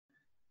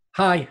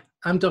Hi,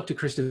 I'm Dr.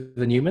 Christopher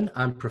Newman.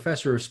 I'm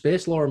Professor of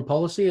Space Law and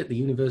Policy at the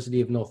University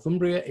of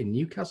Northumbria in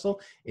Newcastle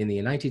in the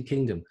United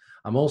Kingdom.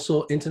 I'm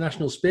also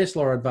International Space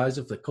Law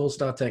Advisor for Cold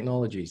Star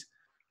Technologies.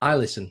 I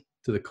listen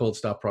to the Cold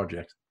Star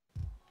Project.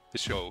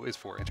 This show is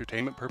for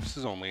entertainment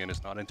purposes only and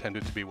is not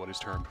intended to be what is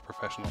termed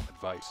professional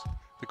advice.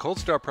 The Cold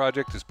Star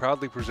Project is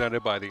proudly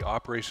presented by the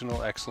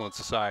Operational Excellence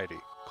Society.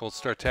 Cold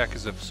Star Tech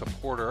is a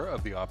supporter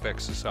of the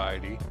OPEX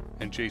Society,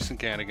 and Jason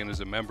Canigan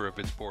is a member of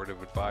its board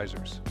of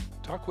advisors.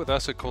 Talk with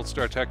us at Cold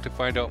Star Tech to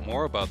find out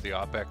more about the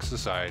OPEX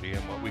Society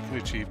and what we can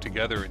achieve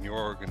together in your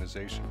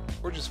organization,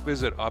 or just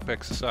visit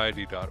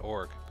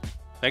opexsociety.org.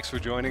 Thanks for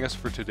joining us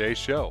for today's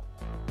show.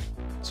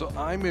 So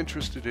I'm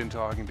interested in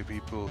talking to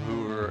people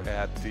who are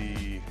at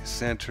the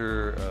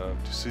center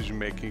of decision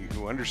making,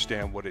 who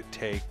understand what it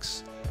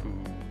takes, who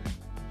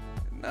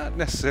not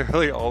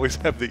necessarily always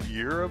have the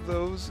ear of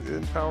those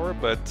in power,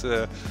 but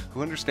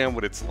who understand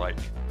what it's like,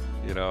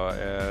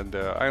 and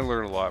I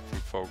learn a lot from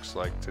folks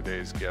like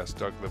today's guest,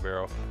 Doug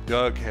Livero.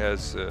 Doug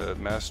has a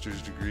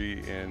master's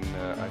degree in,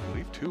 I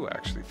believe two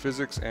actually,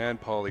 physics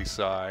and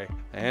poli-sci,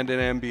 and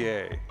an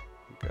MBA.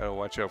 Gotta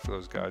watch out for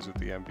those guys with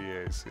the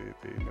MBAs.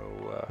 They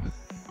know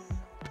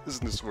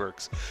business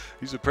works.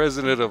 He's the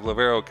president of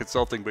Livero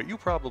Consulting, but you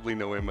probably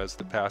know him as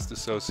the past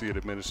associate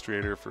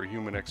administrator for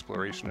human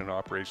exploration and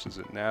operations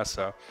at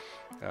NASA.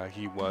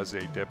 He was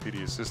a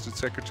deputy assistant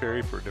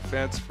secretary for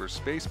defense for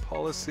space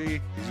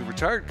policy. He's a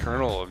retired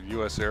colonel of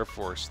U.S. Air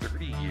Force,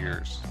 30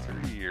 years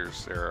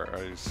there.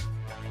 He's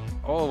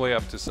all the way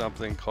up to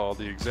something called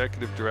the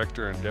executive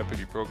director and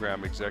deputy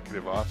program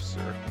executive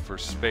officer for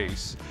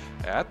space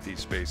at the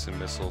Space and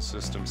Missile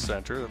Systems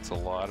Center. That's a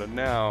lot of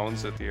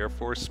nouns at the Air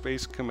Force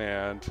Space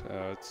Command.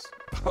 It's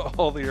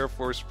all the Air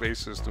Force space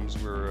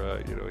systems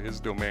were, his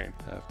domain.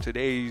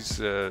 Today's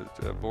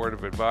board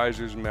of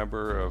advisors,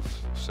 member of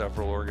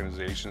several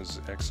organizations,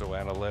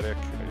 Exoanalytic.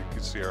 You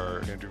can see our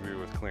interview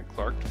with Clint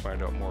Clark to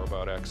find out more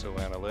about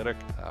Exoanalytic.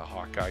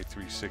 Hawkeye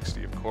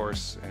 360, of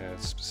course, and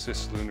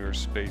Cislunar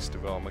Space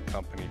Development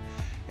Company,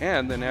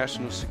 and the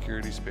National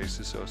Security Space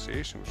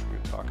Association, which we're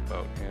going to talk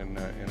about in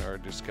our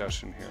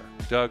discussion here.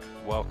 Doug,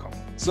 welcome.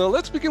 So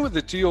let's begin with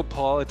the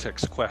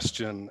geopolitics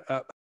question.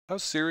 How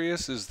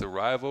serious is the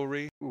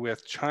rivalry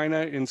with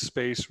China in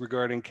space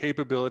regarding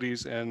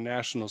capabilities and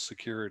national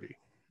security?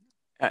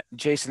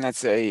 Jason,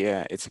 it's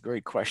a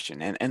great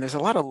question, and there's a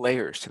lot of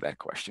layers to that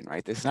question,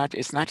 right? It's not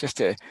just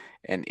an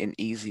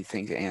easy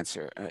thing to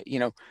answer.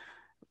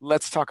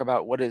 Let's talk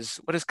about what is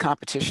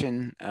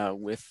competition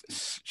with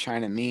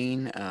China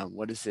mean?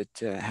 What is it?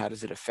 How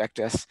does it affect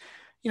us?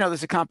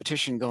 There's a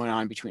competition going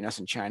on between us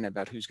and China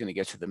about who's going to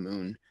get to the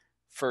moon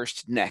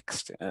first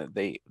next.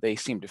 They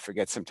seem to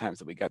forget sometimes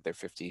that we got there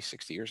 50,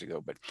 60 years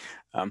ago, but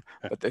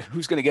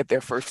who's going to get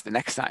there first the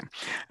next time?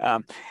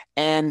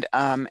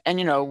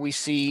 We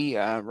see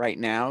right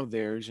now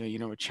there's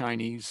a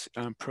Chinese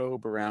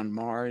probe around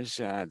Mars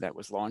that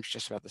was launched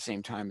just about the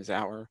same time as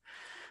our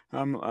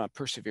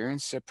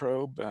Perseverance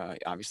probe.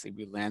 Obviously,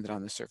 we landed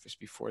on the surface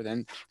before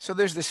then. So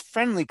there's this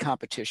friendly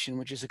competition,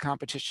 which is a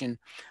competition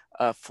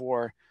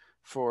for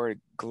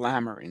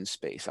glamour in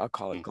space. I'll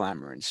call it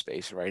glamour in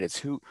space, right?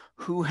 It's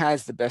who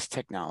has the best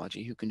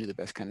technology, who can do the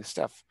best kind of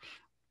stuff.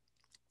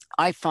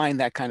 I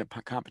find that kind of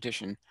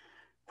competition,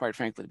 quite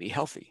frankly, to be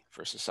healthy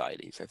for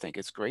societies. I think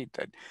it's great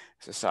that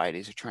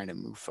societies are trying to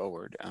move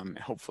forward.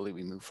 Hopefully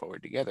we move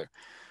forward together.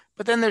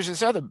 But then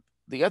there's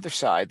the other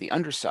side, the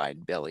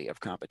underside belly of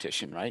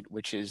competition, right?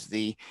 Which is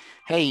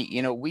hey,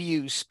 we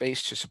use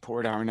space to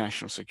support our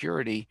national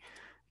security.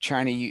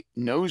 China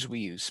knows we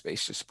use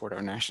space to support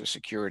our national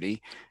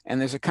security, and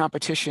there's a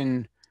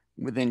competition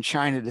within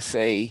China to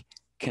say,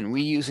 can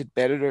we use it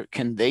better?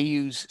 Can they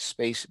use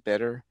space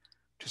better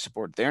to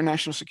support their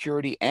national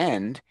security?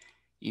 And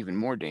even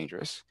more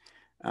dangerous,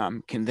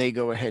 can they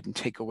go ahead and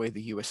take away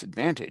the U.S.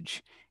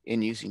 advantage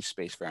in using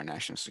space for our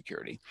national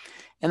security?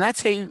 And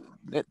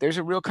there's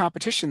a real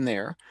competition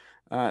there.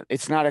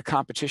 It's not a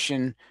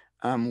competition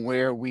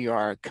where we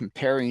are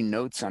comparing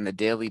notes on a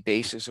daily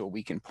basis, or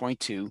we can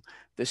point to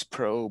this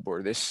probe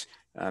or this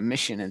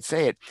mission and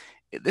say it.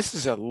 This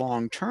is a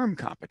long-term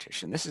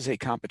competition. This is a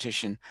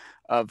competition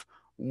of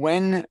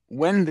when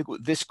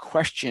this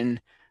question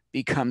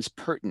becomes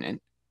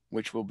pertinent,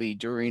 which will be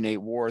during a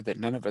war that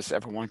none of us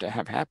ever want to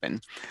have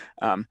happen.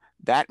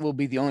 That will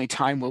be the only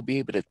time we'll be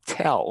able to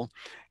tell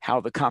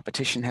how the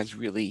competition has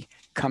really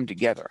come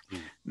together.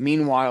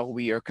 Meanwhile,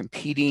 we are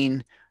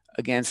competing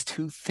against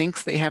who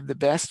thinks they have the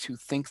best, who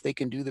thinks they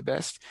can do the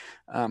best.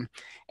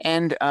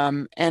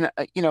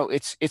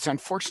 It's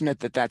unfortunate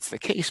that that's the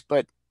case,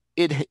 but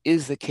it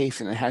is the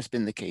case, and it has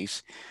been the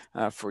case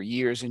for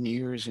years and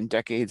years and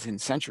decades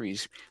and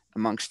centuries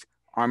amongst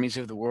armies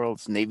of the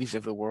world, navies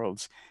of the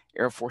world,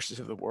 air forces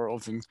of the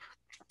world, and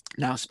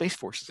now space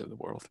forces of the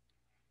world.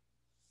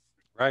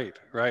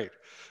 Right.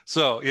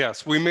 So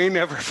yes, we may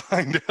never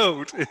find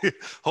out.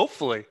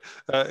 Hopefully,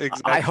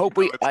 exactly. I hope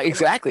we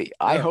exactly.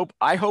 Yeah.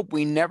 I hope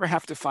we never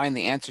have to find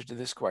the answer to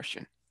this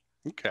question.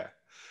 Okay.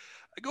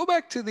 go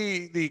back to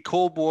the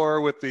Cold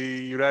War with the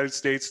United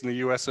States and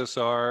the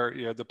USSR.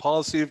 You know, the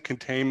policy of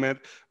containment.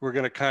 We're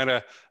going to kind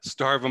of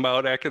starve them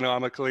out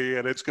economically,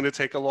 and it's going to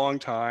take a long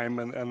time,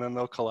 and then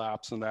they'll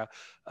collapse. And that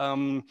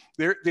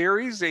there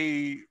is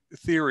a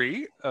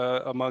theory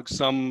among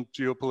some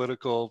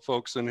geopolitical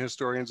folks and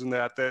historians in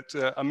that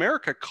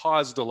America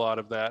caused a lot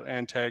of that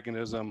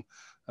antagonism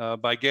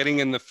by getting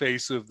in the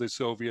face of the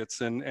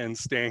Soviets and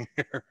staying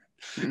here.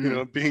 You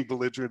know, being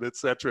belligerent,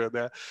 etc.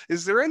 That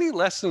is there any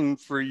lesson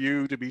for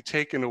you to be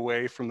taken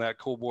away from that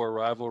Cold War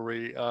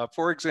rivalry?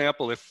 For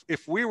example,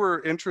 if we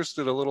were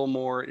interested a little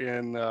more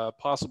in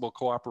possible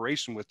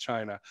cooperation with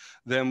China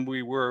than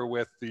we were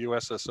with the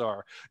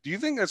USSR, do you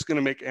think that's going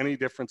to make any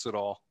difference at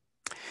all?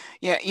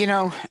 Yeah,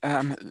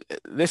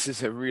 this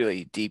is a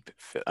really deep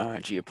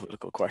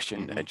geopolitical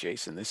question,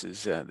 Jason. This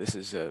is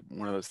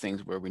one of those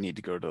things where we need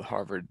to go to the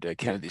Harvard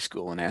Kennedy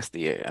School and ask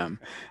the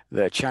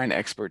China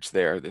experts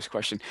there this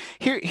question.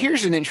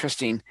 Here's an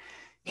interesting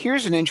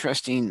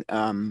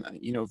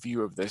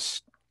view of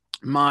this.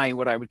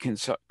 What I would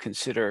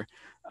consider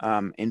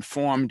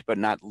informed but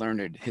not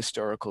learned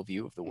historical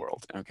view of the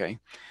world. Okay.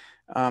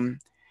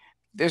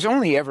 There's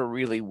only ever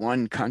really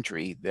one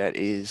country that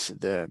is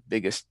the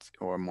biggest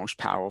or most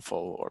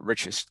powerful or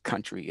richest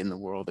country in the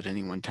world at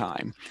any one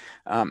time.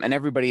 And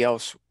everybody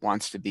else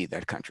wants to be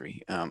that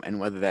country. And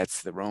whether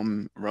that's the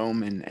Rome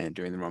and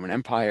during the Roman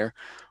Empire,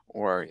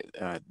 or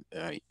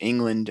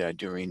England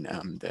during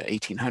the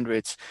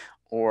 1800s,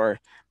 or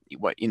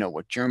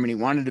what Germany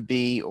wanted to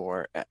be,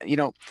 or,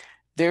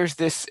 there's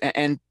this,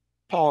 and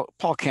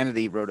Paul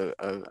Kennedy wrote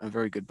a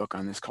very good book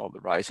on this called The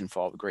Rise and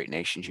Fall of Great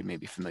Nations. You may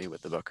be familiar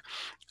with the book,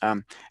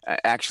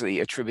 actually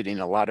attributing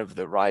a lot of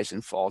the rise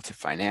and fall to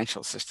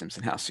financial systems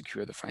and how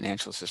secure the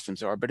financial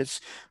systems are. But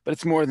it's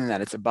more than that.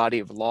 It's a body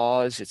of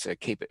laws. It's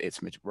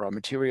raw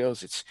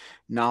materials. It's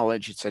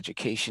knowledge. It's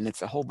education.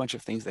 It's a whole bunch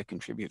of things that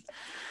contribute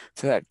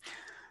to that.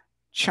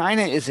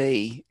 China is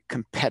a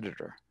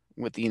competitor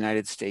with the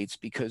United States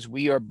because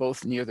we are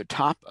both near the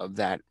top of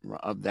that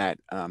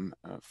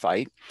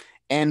fight.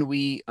 And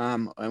we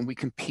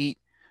compete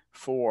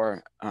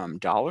for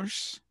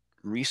dollars,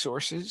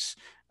 resources,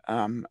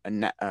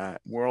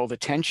 world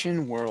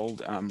attention,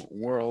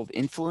 world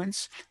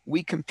influence.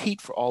 We compete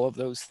for all of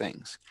those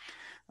things.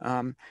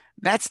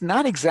 That's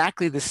not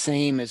exactly the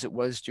same as it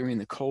was during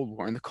the Cold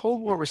War. And the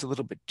Cold War was a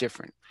little bit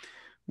different.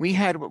 We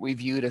had what we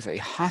viewed as a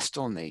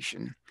hostile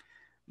nation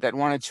that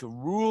wanted to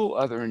rule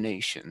other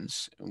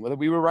nations. Whether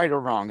we were right or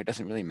wrong, it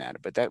doesn't really matter.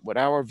 But what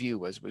our view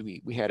was,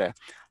 we had a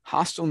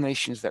hostile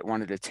nations that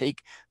wanted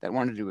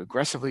to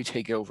aggressively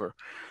take over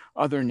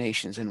other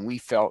nations, and we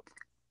felt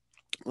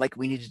like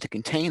we needed to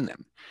contain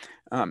them.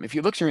 If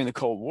you look during the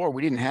Cold War,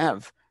 we didn't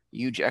have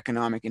huge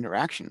economic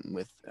interaction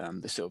with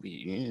the Soviet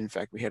Union. In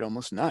fact, we had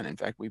almost none. In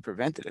fact, we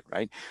prevented it,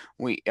 right?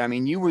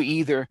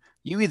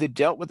 You either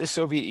dealt with the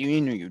Soviet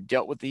Union or you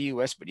dealt with the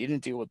US, but you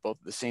didn't deal with both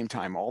at the same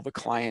time. All the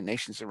client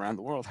nations around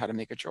the world had to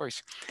make a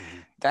choice.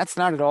 That's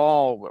not at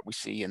all what we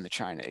see in the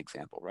China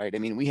example, right? I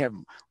mean, we have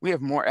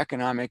more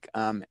economic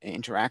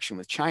interaction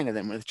with China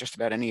than with just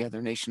about any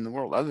other nation in the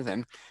world, other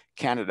than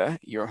Canada,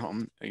 your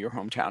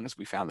hometown, as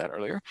we found that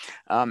earlier,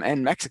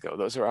 and Mexico.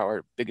 Those are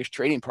our biggest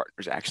trading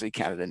partners, actually,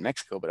 Canada and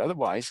Mexico. But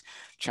otherwise,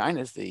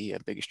 China is the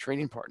biggest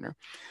trading partner.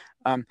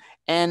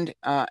 And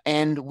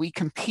we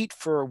compete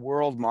for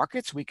world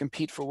markets. We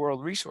compete for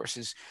world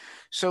resources.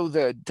 So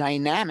the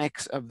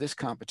dynamics of this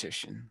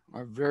competition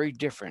are very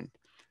different.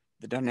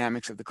 The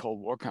dynamics of the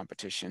Cold War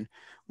competition,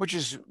 which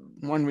is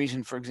one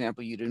reason, for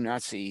example, you do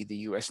not see the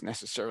U.S.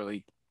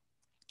 necessarily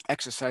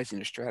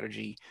exercising a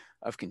strategy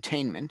of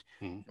containment.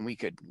 And we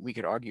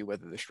could argue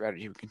whether the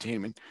strategy of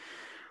containment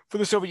for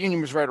the Soviet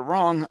Union was right or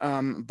wrong,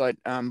 but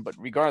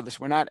regardless,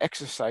 we're not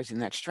exercising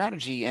that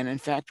strategy, and in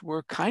fact,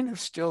 we're kind of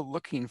still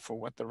looking for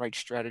what the right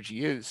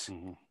strategy is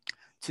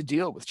to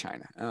deal with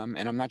China. And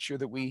I'm not sure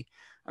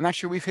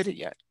we've hit it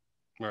yet.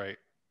 Right.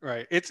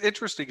 It's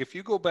interesting. If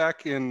you go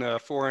back in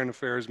Foreign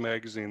Affairs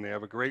magazine, they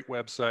have a great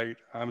website.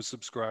 I'm a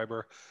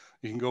subscriber.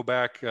 You can go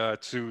back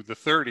to the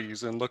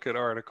 30s and look at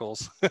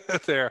articles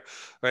there,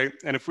 right?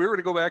 And if we were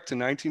to go back to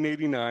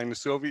 1989, the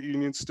Soviet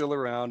Union's still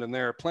around, and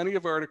there are plenty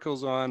of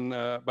articles on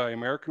by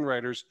American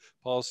writers,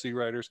 policy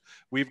writers.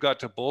 We've got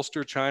to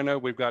bolster China.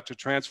 We've got to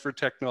transfer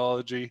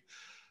technology,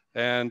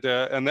 and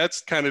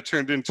that's kind of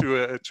turned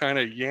into a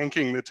China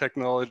yanking the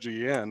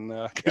technology in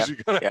because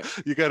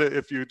you gotta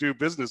if you do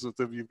business with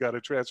them, you've got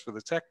to transfer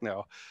the tech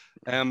now.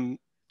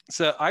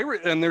 So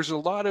and there's a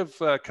lot of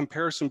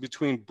comparison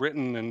between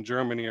Britain and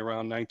Germany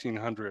around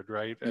 1900,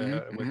 right?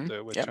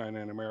 With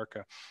China and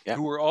America,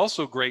 who were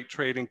also great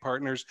trading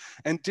partners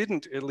and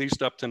didn't, at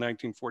least up to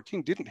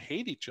 1914, didn't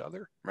hate each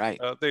other.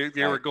 Right. They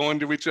were going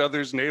to each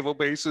other's naval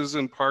bases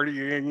and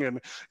partying and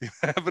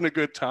having a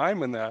good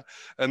time in that.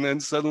 And then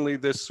suddenly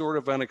this sort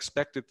of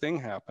unexpected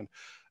thing happened.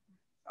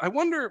 I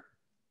wonder,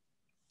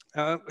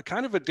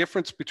 kind of a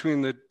difference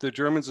between the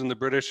Germans and the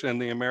British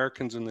and the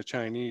Americans and the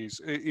Chinese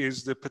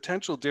is the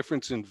potential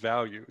difference in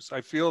values.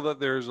 I feel that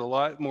there's a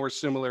lot more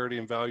similarity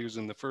in values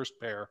in the first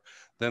pair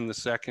than the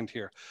second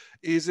here.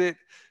 Is it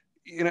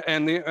you know,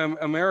 and the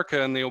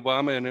America and the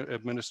Obama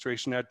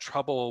administration had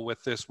trouble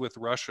with this with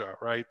Russia,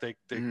 right? They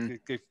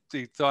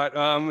thought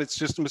it's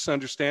just a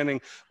misunderstanding.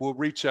 We'll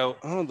reach out.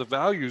 Oh, the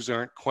values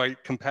aren't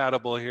quite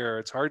compatible here.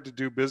 It's hard to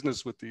do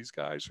business with these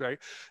guys, right?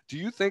 Do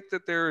you think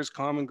that there is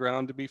common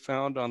ground to be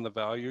found on the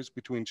values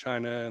between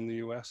China and the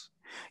U.S.?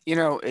 You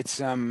know, it's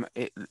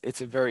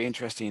a very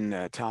interesting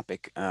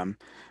topic.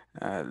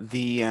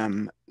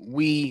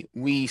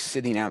 We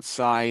sitting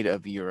outside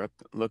of Europe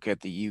look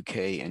at the UK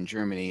and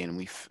Germany, and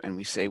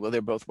we say, well,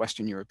 they're both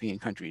Western European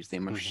countries. They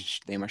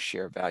must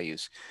share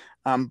values.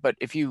 But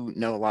if you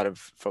know a lot of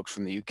folks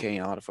from the UK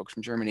and a lot of folks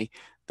from Germany,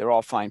 they're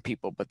all fine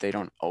people, but they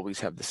don't always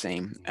have the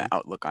same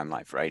outlook on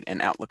life, right?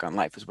 And outlook on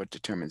life is what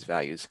determines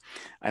values.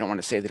 I don't want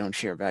to say they don't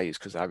share values,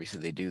 because obviously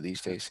they do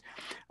these days.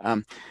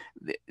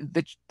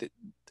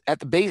 At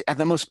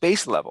the most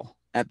base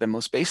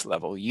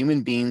level,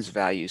 human beings'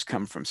 values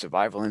come from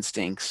survival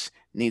instincts,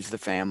 needs of the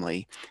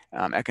family,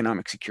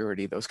 economic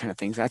security, those kind of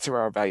things. That's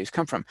where our values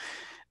come from.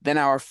 Then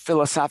our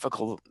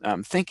philosophical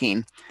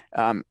thinking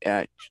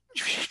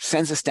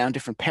sends us down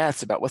different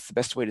paths about what's the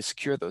best way to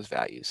secure those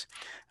values.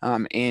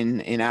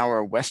 In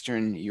our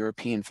Western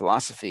European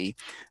philosophy,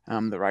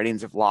 the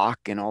writings of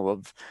Locke and all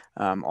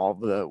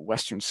the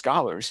Western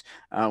scholars,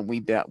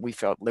 we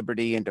felt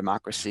liberty and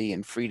democracy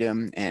and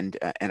freedom and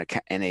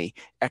a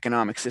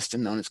economic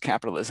system known as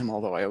capitalism.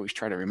 Although I always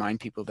try to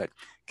remind people that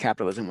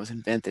capitalism was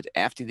invented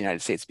after the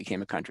United States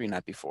became a country,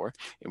 not before.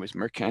 It was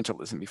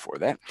mercantilism before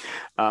that.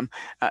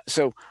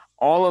 So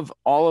all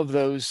of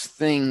those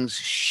things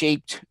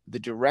shaped the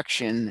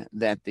direction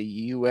that the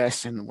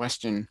U.S. and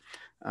Western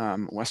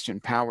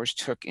powers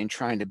took in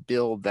trying to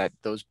build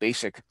those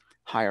basic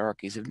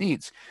hierarchies of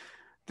needs.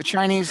 The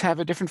Chinese have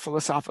a different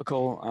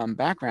philosophical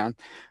background,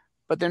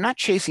 but they're not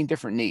chasing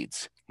different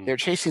needs. They're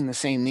chasing the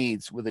same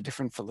needs with a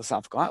different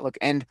philosophical outlook.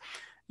 And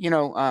you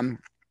know,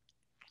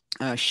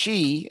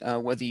 Xi,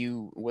 whether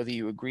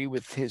you agree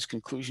with his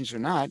conclusions or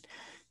not,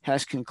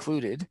 has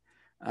concluded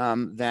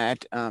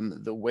that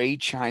the way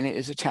China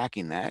is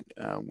attacking that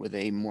with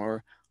a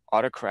more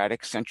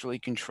autocratic, centrally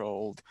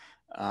controlled,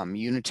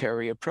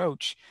 unitary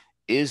approach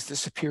is the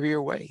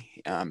superior way.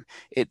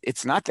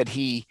 It's not that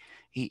he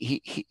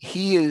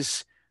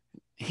is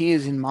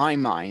in my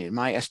mind, in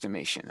my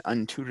estimation,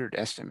 untutored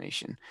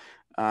estimation,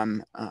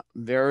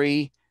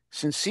 very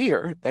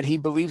sincere that he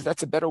believes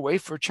that's a better way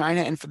for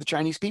China and for the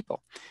Chinese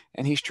people,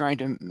 and he's trying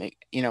to make,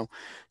 you know,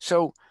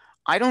 so.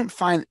 I don't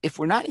find, if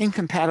we're not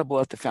incompatible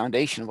at the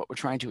foundation of what we're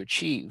trying to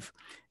achieve,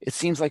 it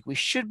seems like we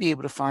should be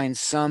able to find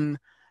some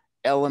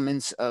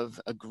elements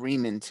of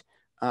agreement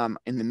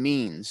in the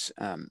means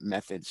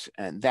methods.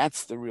 And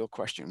that's the real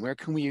question. Where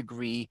can we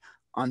agree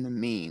on the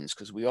means?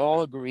 Because we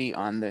all agree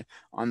on the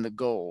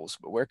goals,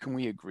 but where can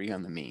we agree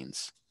on the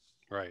means?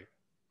 Right.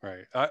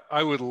 Right.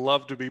 I would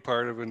love to be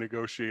part of a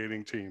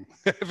negotiating team.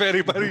 If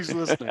anybody's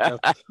listening,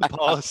 a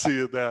policy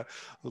of that,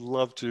 would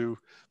love to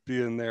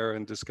be in there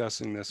and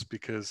discussing this,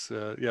 because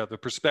yeah, the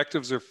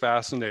perspectives are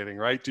fascinating,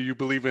 right? Do you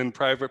believe in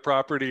private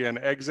property and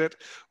exit,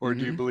 or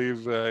do you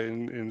believe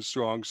in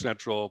strong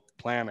central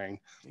planning?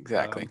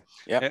 Exactly.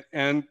 Yeah.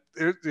 And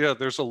yeah,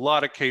 there's a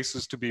lot of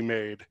cases to be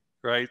made.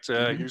 Right.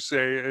 You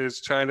say,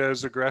 is China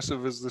as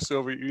aggressive as the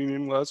Soviet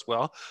Union was?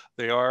 Well,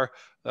 they are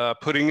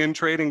putting in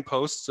trading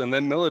posts and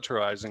then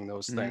militarizing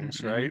those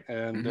things. Right.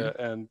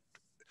 And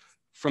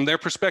from their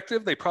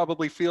perspective, they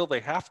probably feel they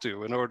have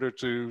to in order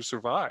to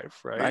survive.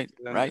 Right.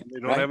 Right. They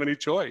don't have any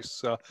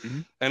choice.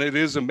 And it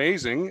is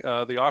amazing.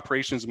 The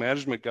operations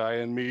management guy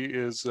in me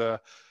is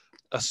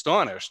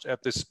astonished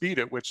at the speed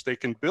at which they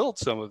can build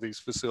some of these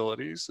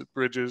facilities,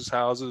 bridges,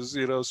 houses,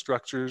 you know,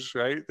 structures,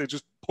 right? They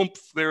just pump,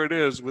 there it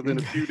is within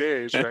a few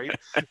days, right?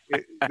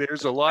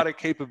 There's a lot of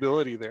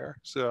capability there.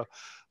 So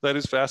that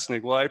is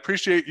fascinating. Well, I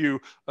appreciate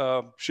you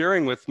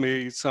sharing with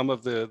me some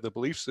of the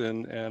beliefs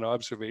and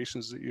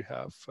observations that you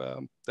have.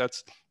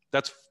 That's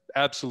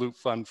absolute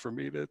fun for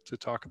me to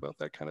talk about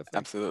that kind of thing.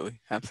 Absolutely.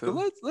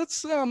 So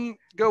let's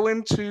go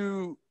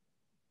into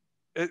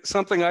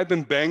something I've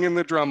been banging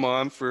the drum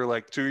on for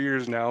like 2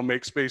 years now.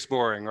 Make space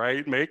boring,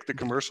 right? Make the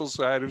commercial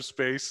side of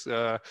space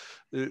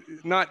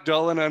not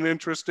dull and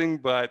uninteresting,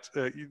 but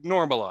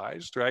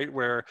normalized, right?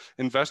 Where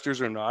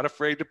investors are not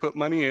afraid to put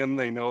money in.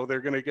 They know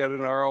they're going to get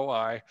an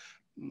ROI.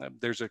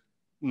 There's a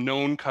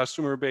known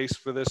customer base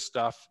for this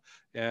stuff,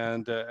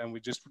 and we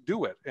just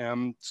do it.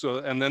 And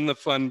then the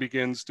fun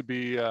begins to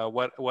be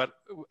what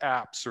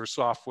apps or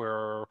software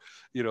or,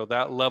 you know,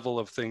 that level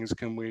of things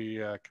can we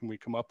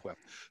come up with.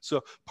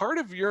 So part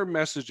of your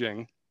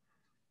messaging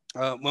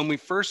when we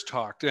first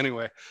talked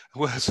anyway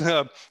was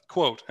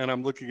quote, and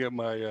I'm looking at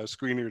my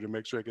screen here to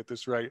make sure I get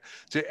this right,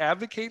 to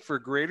advocate for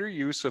greater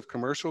use of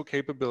commercial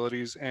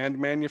capabilities and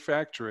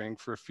manufacturing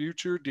for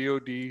future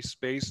DoD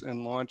space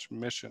and launch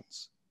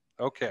missions.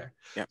 Okay.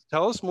 Yep.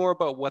 Tell us more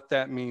about what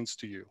that means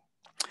to you.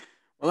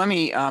 Well, let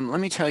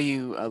me tell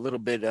you a little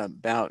bit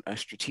about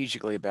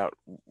strategically about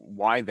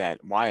why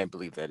I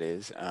believe that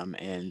is,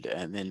 and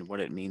then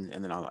what it means,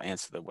 and then I'll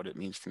answer what it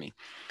means to me.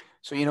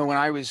 So,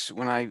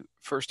 when I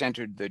first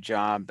entered the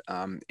job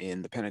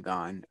in the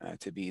Pentagon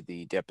to be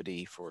the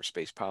deputy for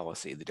space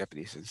policy, the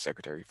deputy assistant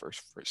secretary for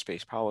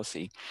space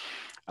policy,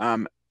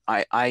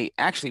 I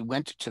actually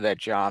went to that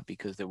job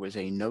because there was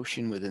a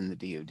notion within the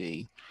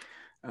DoD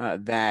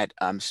that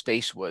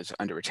space was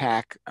under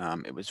attack.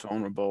 It was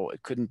vulnerable.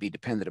 It couldn't be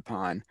depended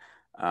upon.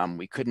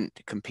 We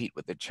couldn't compete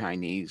with the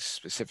Chinese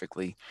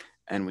specifically,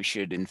 and we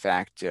should, in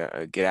fact,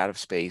 get out of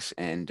space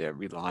and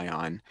rely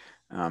on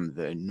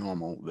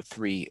the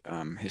three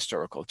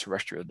historical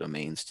terrestrial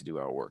domains to do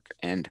our work.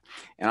 And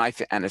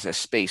as a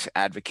space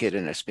advocate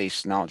and a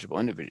space knowledgeable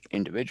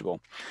individual,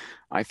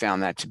 I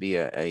found that to be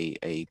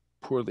a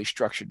poorly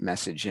structured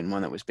message, and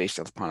one that was based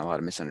upon a lot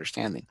of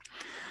misunderstanding.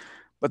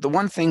 But the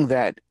one thing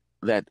that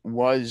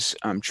was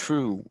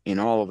true in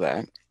all of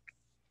that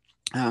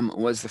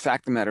was the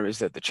fact of the matter is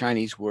that the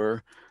Chinese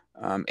were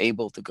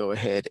able to go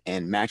ahead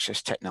and match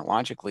us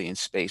technologically in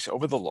space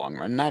over the long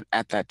run, not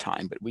at that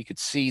time, but we could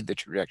see the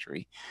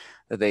trajectory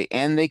that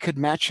they could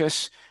match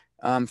us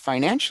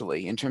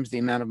financially in terms of the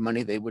amount of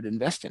money they would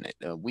invest in it.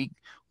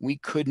 We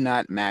could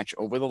not match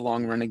over the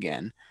long run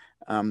again,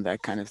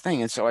 that kind of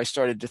thing. And so I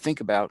started to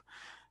think about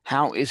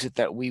how is it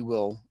that we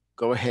will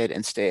go ahead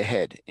and stay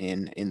ahead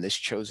in this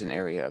chosen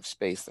area of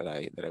space that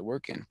I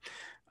work in.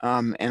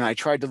 And I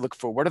tried to look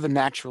for what are the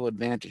natural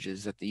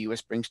advantages that the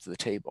U.S. brings to the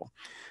table.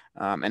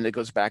 And it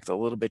goes back a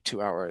little bit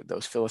to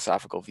those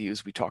philosophical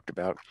views we talked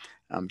about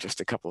just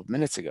a couple of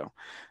minutes ago.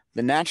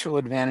 The natural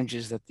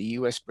advantages that the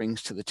U.S.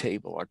 brings to the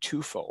table are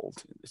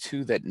twofold, the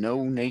two that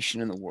no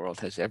nation in the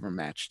world has ever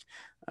matched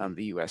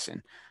the U.S.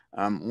 in.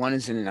 One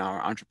is in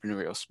our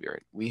entrepreneurial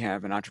spirit. We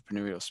have an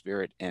entrepreneurial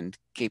spirit and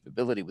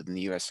capability within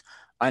the U.S.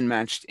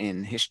 unmatched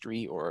in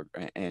history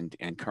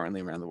and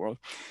currently around the world.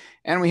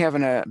 And we have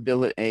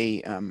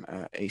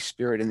a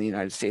spirit in the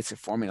United States of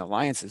forming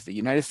alliances. The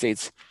United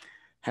States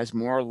has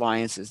more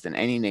alliances than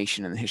any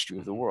nation in the history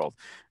of the world.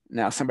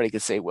 Now, somebody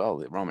could say, well,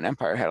 the Roman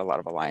Empire had a lot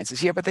of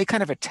alliances. Yeah, but they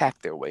kind of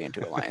attacked their way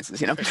into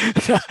alliances,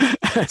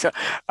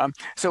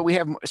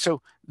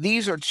 So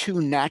these are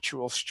two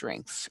natural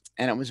strengths.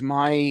 And it was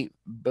my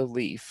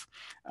belief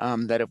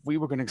that if we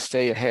were going to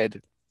stay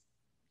ahead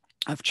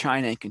of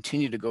China and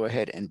continue to go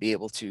ahead and be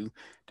able to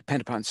depend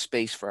upon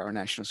space for our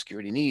national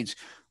security needs,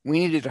 we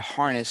needed to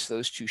harness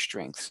those two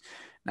strengths.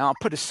 Now, I'll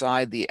put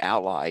aside the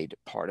allied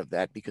part of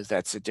that because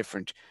that's a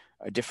different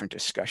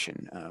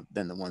discussion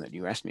than the one that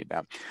you asked me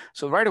about.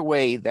 So right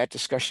away, that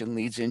discussion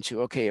leads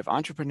into, okay, if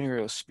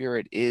entrepreneurial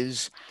spirit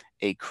is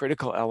a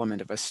critical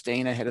element of us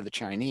staying ahead of the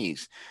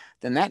Chinese,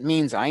 then that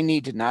means I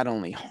need to not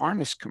only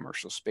harness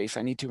commercial space,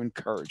 I need to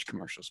encourage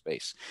commercial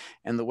space.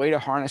 And the way to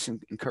harness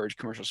and encourage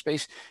commercial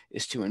space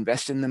is to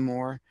invest in them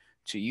more,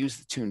 to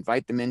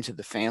invite them into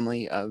the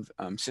family of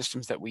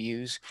systems that we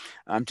use,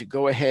 to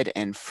go ahead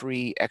and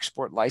free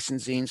export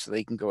licensing so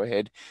they can go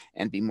ahead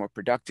and be more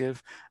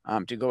productive,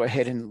 to go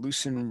ahead and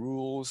loosen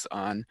rules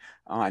on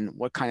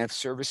what kind of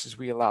services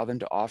we allow them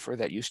to offer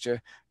that used to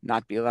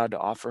not be allowed to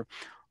offer.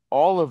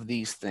 All of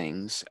these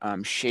things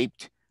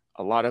shaped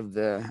a lot of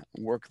the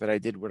work that I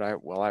did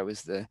while I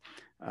was the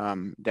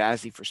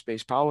DASI for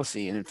space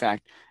policy. And in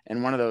fact,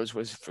 one of those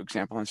was, for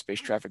example, on space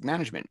traffic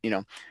management.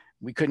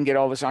 We couldn't get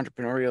all this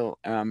entrepreneurial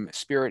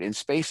spirit in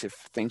space if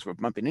things were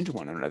bumping into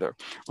one another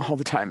all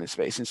the time in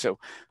space. And so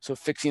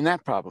fixing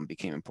that problem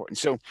became important.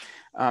 So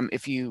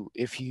if you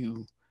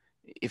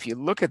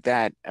look at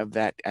that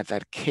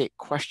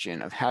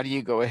question of how do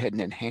you go ahead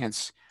and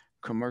enhance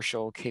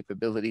commercial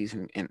capabilities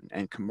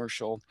and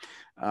commercial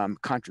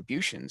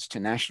contributions to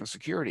national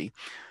security,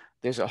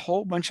 there's a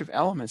whole bunch of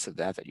elements of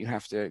that you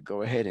have to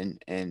go ahead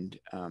and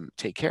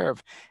take care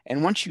of.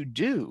 And once you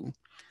do,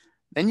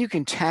 then you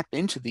can tap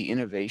into the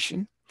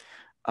innovation,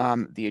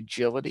 the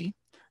agility,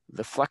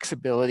 the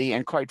flexibility,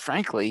 and quite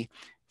frankly,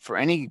 for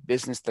any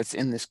business that's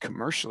in this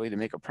commercially to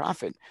make a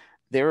profit,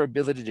 their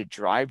ability to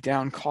drive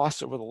down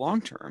costs over the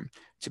long term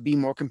to be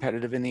more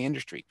competitive in the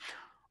industry.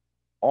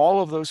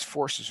 All of those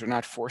forces are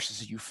not forces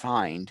that you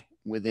find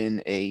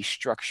within a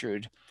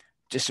structured,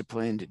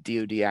 disciplined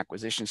DoD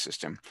acquisition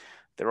system.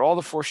 They're all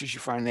the forces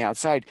you find on the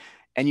outside,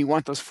 and you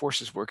want those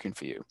forces working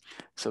for you.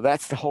 So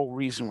that's the whole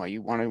reason why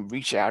you want to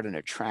reach out and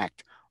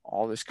attract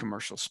all this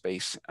commercial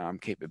space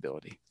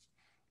capability.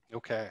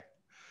 Okay.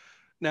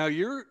 Now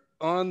you're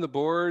on the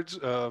boards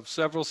of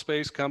several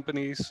space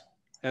companies.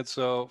 And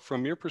so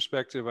from your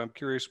perspective, I'm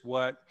curious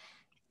what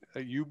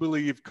you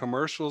believe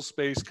commercial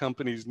space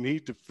companies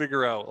need to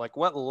figure out. Like,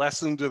 what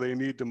lesson do they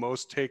need to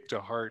most take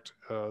to heart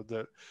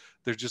that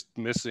they're just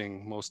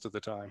missing most of the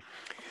time?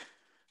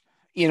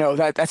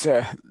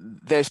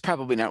 There's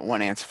probably not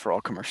one answer for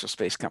all commercial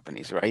space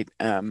companies, right?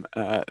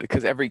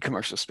 Because every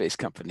commercial space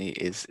company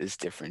is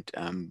different.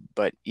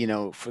 But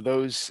for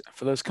those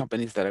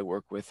companies that I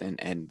work with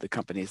and the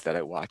companies that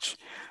I watch,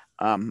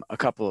 a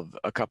couple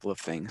of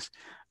things.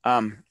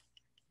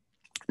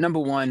 Number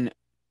one,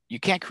 you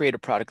can't create a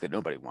product that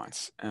nobody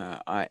wants.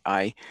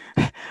 I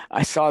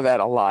saw that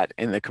a lot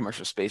in the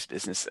commercial space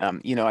business.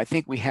 I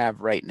think we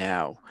have right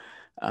now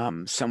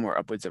somewhere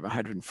upwards of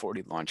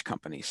 140 launch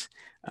companies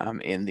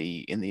in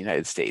the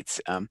United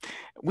States.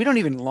 We don't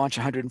even launch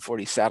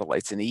 140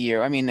 satellites in a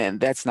year. I mean, and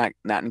that's not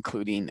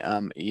including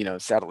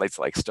satellites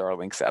like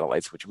Starlink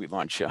satellites, which we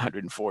launch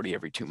 140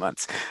 every 2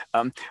 months.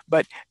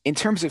 But in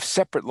terms of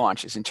separate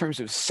launches,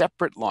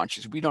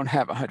 we don't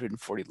have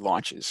 140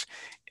 launches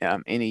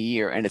in a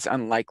year, and it's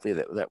unlikely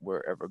that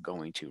we're ever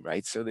going to,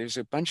 right? So there's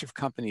a bunch of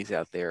companies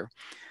out there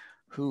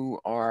who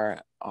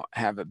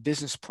have a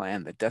business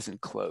plan that doesn't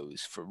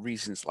close for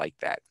reasons like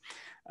that.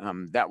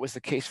 That was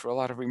the case for a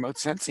lot of remote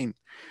sensing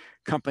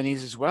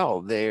companies as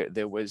well. They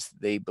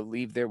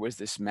believed there was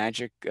this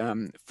magic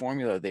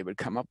formula they would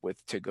come up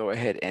with to go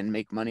ahead and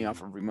make money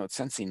off of remote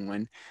sensing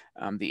when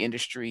the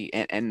industry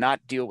and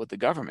not deal with the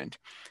government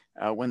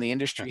when the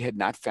industry had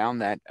not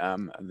found that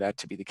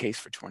to be the case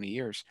for 20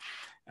 years.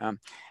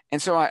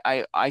 And so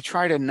I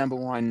try to, number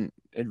one,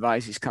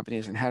 advise these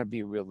companies on how to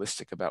be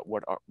realistic about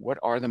what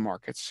are the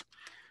markets,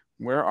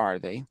 where are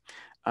they.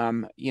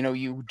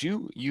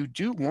 You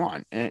do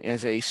want,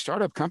 as a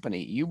startup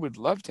company, you would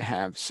love to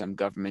have some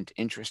government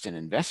interest and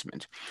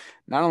investment.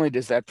 Not only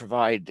does that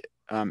provide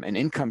an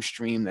income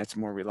stream that's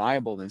more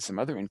reliable than some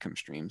other income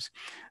streams,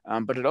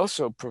 but it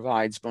also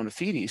provides bona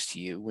fides to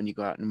you when you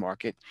go out and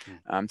market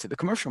to the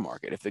commercial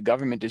market. If the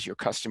government is your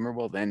customer,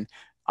 well, then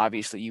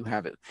obviously you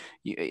have it.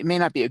 It may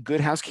not be a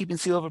good housekeeping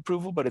seal of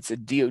approval, but it's a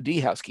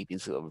DoD housekeeping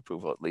seal of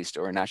approval at least,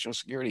 or a national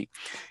security.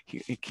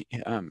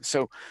 I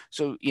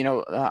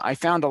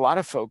found a lot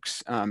of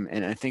folks,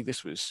 and I think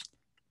this was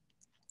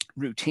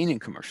routine in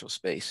commercial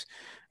space,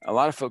 a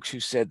lot of folks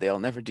who said they'll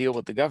never deal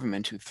with the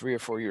government, who 3 or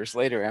 4 years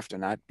later, after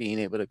not being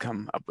able to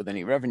come up with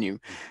any revenue,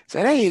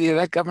 said, hey,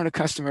 that government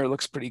customer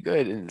looks pretty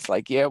good. And it's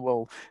like, yeah,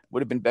 well,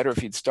 would have been better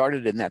if you'd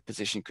started in that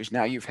position, because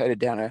now you've headed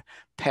down a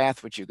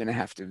path which you're going to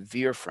have to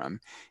veer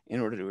from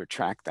in order to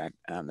attract that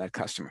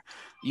customer.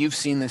 You've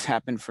seen this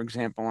happen, for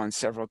example, on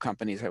several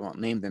companies, I won't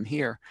name them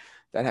here,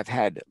 that have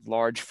had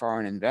large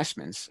foreign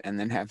investments and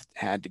then have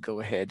had to go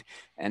ahead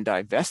and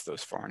divest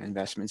those foreign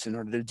investments in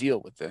order to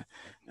deal with the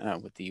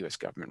U.S.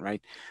 government,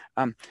 right?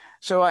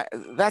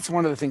 That's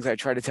one of the things I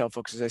try to tell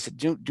folks. Is I said,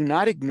 do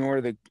not ignore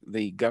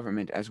the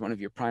government as one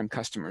of your prime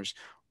customers.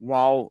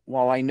 While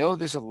I know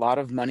there's a lot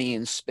of money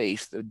in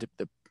space, the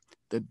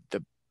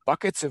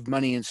buckets of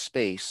money in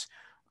space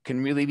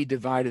can really be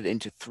divided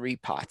into 3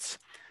 pots.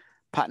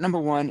 Pot number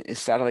 1 is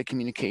satellite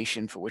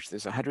communication, for which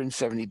there's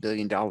 $170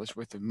 billion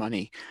worth of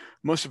money,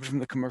 most of it from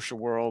the commercial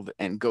world,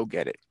 and go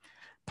get it.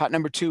 Pot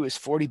number 2 is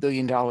 $40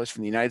 billion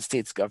from the United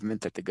States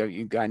government that the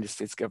United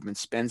States government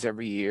spends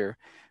every year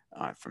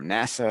from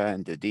NASA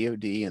and the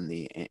DoD and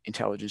the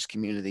intelligence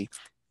community.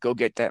 Go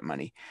get that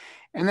money.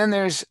 And then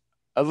there's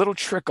a little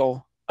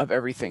trickle of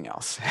everything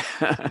else.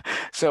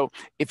 So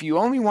if you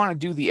only want to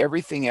do the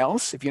everything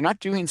else, if you're not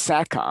doing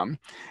SATCOM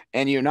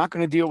and you're not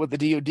going to deal with the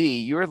DoD,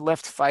 you're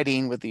left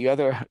fighting with the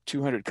other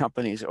 200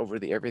 companies over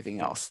the everything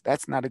else.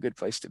 That's not a good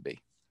place to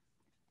be.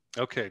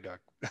 Okay, Doug.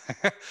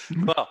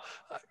 Well,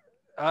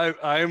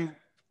 I'm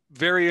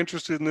very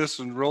interested in this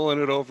and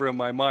rolling it over in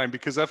my mind,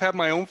 because I've had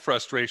my own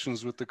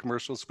frustrations with the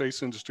commercial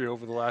space industry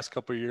over the last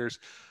couple of years.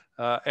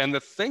 And the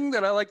thing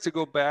that I like to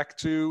go back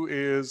to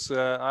is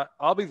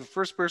I'll be the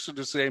first person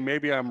to say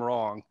maybe I'm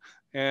wrong,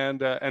 and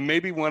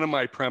maybe one of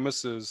my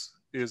premises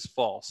is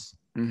false.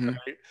 Mm-hmm.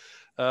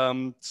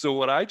 Right? So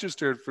what I just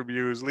heard from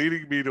you is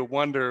leading me to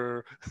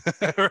wonder,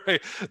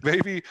 right?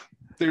 Maybe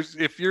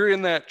if you're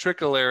in that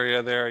trickle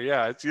area there,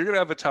 yeah, you're gonna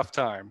have a tough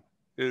time.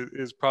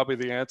 Is probably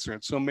the answer.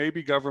 And so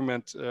maybe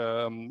government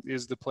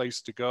is the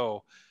place to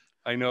go.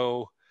 I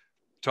know,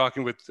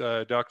 talking with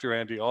Dr.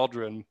 Andy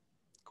Aldrin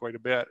quite a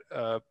bit,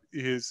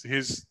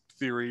 his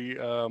theory,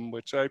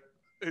 which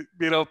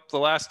the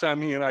last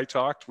time he and I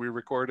talked, we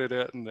recorded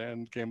it and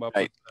then came up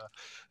with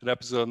an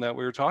episode that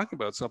we were talking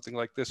about something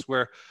like this,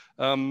 where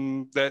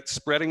that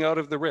spreading out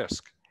of the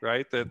risk,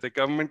 right? That the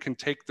government can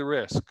take the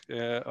risk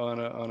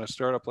on a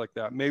startup like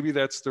that. Maybe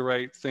that's the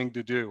right thing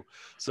to do.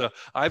 So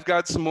I've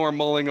got some more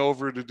mulling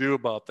over to do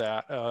about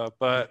that,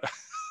 but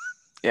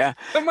yeah,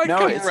 I might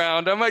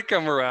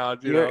come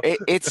around. You know,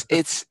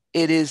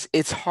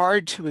 it's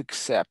hard to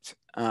accept.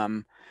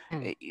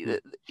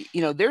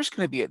 There's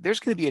going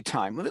to be a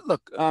time.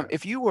 Look,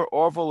 if you were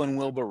Orville and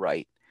Wilbur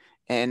Wright,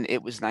 and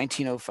it was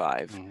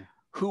 1905,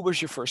 who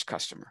was your first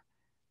customer?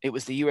 It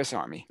was the U.S.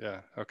 Army. Yeah.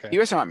 Okay. The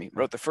U.S. Army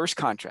wrote the first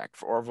contract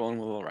for Orville and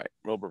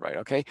Wilbur Wright.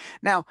 Okay.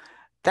 Now,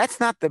 that's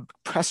not the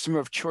customer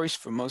of choice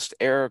for most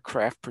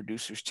aircraft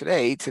producers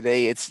today.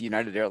 Today, it's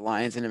United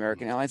Airlines and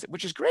American Airlines,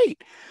 which is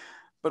great.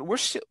 But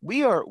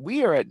we are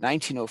at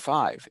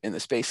 1905 in the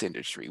space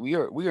industry. We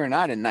are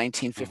not in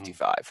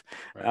 1955,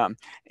 right.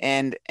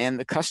 And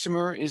the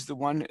customer is the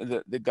one.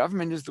 The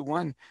government is the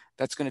one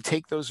that's going to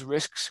take those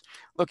risks.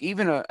 Look,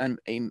 even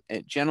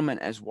a gentleman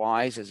as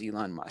wise as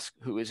Elon Musk,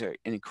 who is an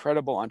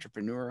incredible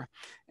entrepreneur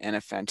and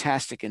a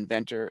fantastic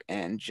inventor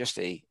and just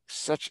so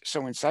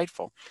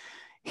insightful,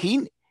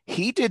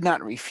 he did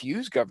not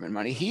refuse government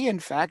money. He, in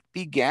fact,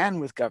 began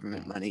with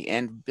government money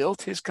and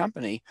built his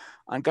company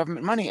on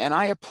government money. And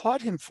I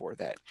applaud him for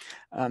that.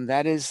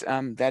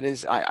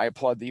 I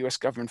applaud the US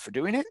government for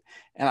doing it.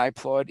 And I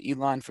applaud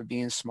Elon for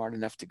being smart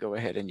enough to go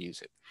ahead and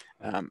use it.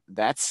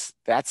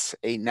 That's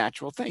a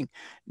natural thing.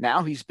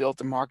 Now he's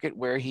built a market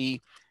where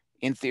he,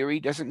 in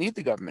theory, doesn't need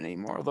the government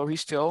anymore, although he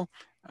still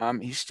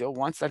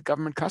wants that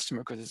government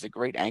customer because it's a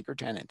great anchor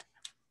tenant.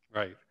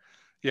 Right.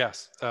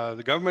 Yes,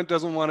 the government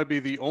doesn't want to be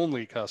the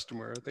only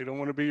customer. They don't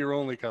want to be your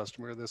only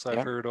customer. This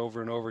I've heard over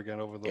and over again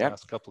over the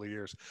last couple of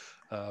years.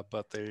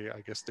 But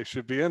I guess they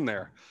should be in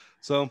there.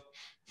 So,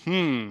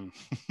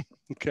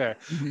 okay.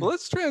 Well,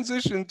 let's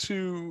transition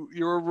to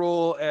your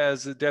role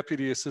as a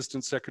Deputy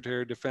Assistant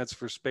Secretary of Defense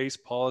for Space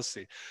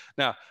Policy.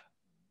 Now,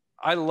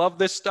 I love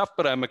this stuff,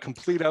 but I'm a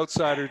complete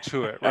outsider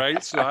to it,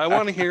 right? So I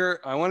want to hear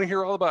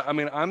all about, I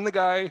mean, I'm the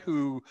guy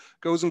who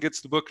goes and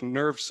gets the book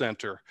Nerve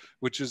Center,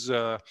 which is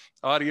a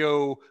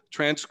audio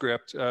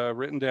transcript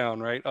written down,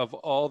 right, of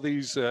all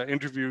these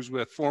interviews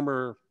with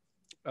former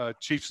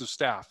chiefs of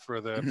staff for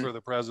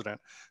the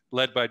president,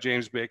 led by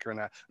James Baker.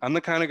 And I'm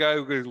the kind of guy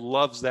who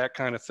loves that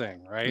kind of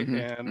thing, right?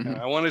 And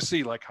I want to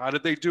see, like, how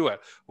did they do it?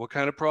 What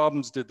kind of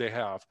problems did they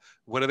have?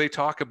 What do they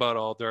talk about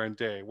all darn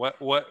day?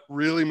 What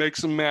really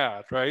makes them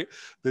mad, right?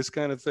 This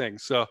kind of thing.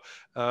 So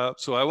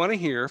so I want to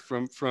hear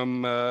from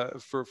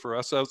for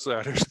us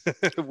outsiders,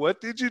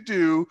 what did you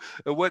do?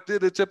 What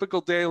did a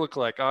typical day look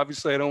like?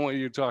 Obviously, I don't want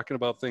you talking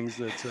about things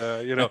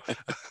that you know.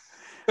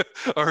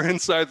 are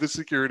inside the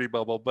security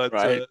bubble, but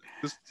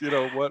just, you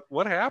know,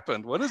 what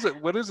happened? What is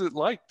it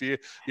like? Do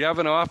you have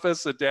an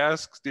office, a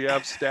desk? Do you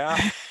have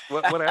staff?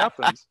 What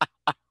happens?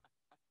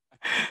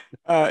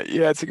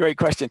 Yeah, it's a great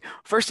question.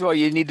 First of all,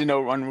 you need to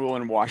know one rule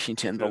in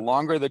Washington: the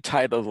longer the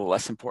title, the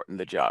less important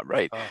the job,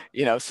 right?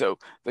 You know, so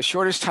the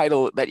shortest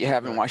title that you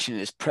have in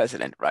Washington is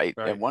president, right?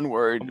 And one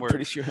word,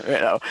 pretty sure, you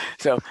know.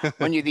 So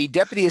when you're the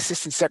Deputy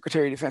Assistant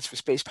Secretary of Defense for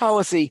Space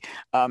Policy,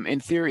 in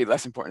theory,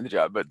 less important the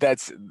job, but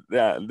that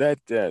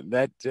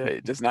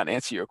does not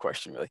answer your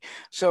question really.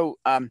 So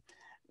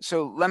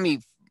so let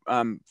me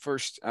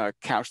first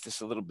couch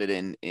this a little bit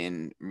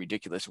in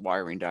ridiculous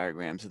wiring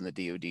diagrams in the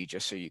DoD,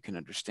 just so you can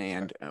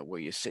understand where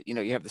you sit. You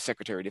know, you have the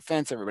Secretary of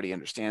Defense. Everybody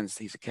understands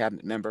he's a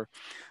cabinet member.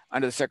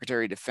 Under the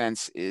Secretary of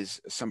Defense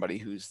is somebody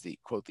who's the,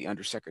 quote, the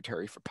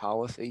Undersecretary for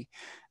Policy.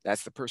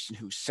 That's the person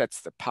who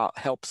sets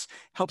helps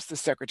the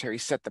Secretary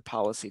set the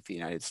policy for the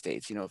United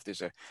States. You know, if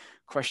there's a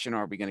question,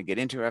 are we going to get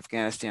into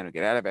Afghanistan or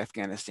get out of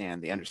Afghanistan,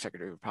 the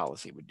Undersecretary for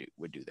Policy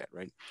would do that,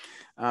 right?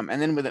 And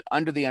then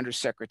under the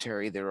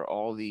Undersecretary, there are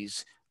all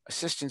these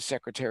assistant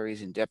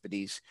secretaries and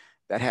deputies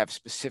that have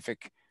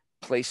specific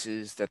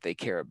places that they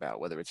care about,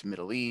 whether it's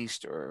Middle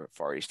East or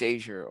Far East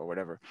Asia or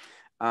whatever.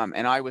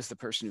 And I was the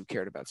person who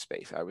cared about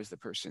space. I was the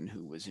person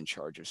who was in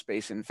charge of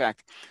space. And in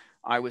fact,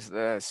 I was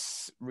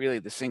really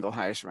the single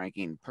highest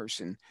ranking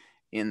person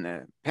in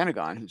the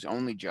Pentagon whose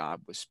only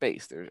job was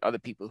space. There's other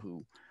people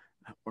who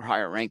were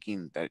higher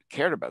ranking that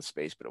cared about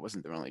space, but it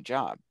wasn't their only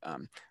job.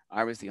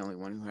 I was the only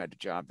one who had a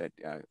job that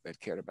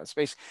cared about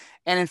space.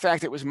 And in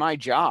fact, it was my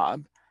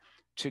job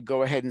to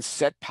go ahead and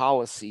set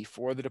policy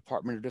for the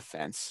Department of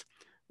Defense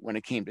when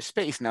it came to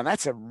space. Now,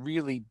 that's a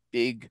really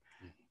big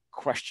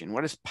question.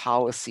 What does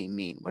policy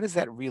mean? What does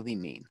that really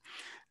mean?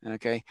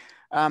 Okay,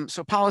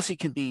 so policy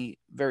can be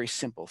very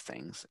simple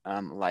things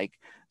like,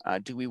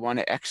 do we want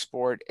to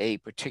export a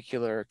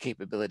particular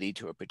capability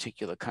to a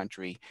particular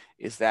country?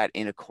 Is that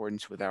in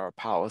accordance with our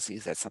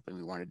policies? That's something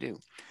we want to do.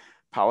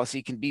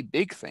 Policy can be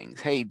big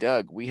things. Hey,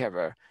 Doug, we have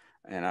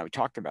and I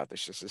talked about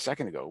this just a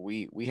second ago,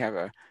 we have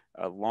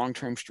a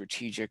long-term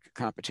strategic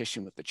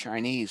competition with the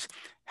Chinese.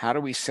 How do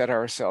we set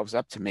ourselves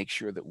up to make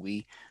sure that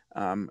we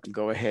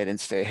go ahead and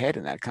stay ahead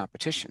in that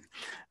competition?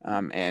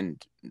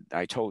 And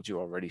I told you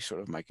already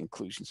sort of my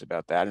conclusions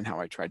about that and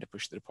how I tried to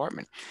push the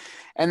department.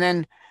 And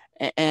then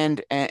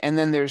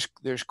then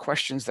there's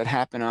questions that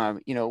happen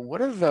on, you know,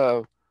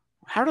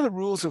 how do the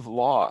rules of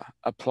law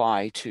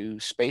apply to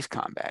space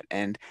combat,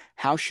 and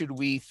how should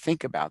we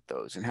think about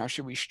those, and how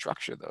should we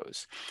structure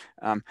those?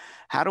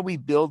 How do we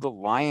build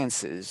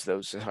alliances?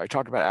 I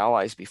talked about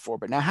allies before,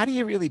 but now how do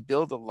you really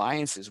build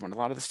alliances when a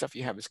lot of the stuff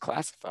you have is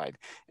classified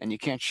and you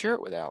can't share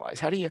it with allies?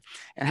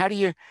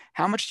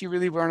 How much do you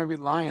really want to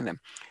rely on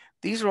them?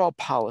 These are all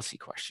policy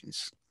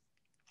questions.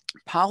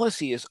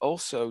 Policy is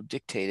also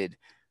dictated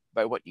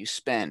by what you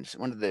spend.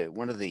 One of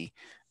the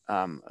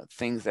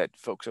things that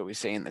folks always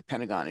say in the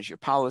Pentagon is your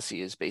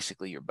policy is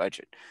basically your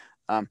budget.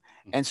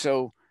 And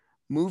so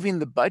moving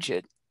the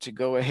budget to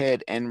go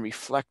ahead and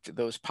reflect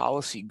those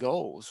policy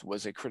goals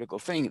was a critical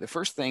thing. The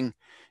first thing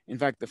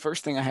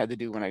I had to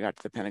do when I got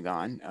to the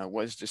Pentagon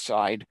was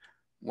decide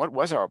what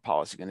was our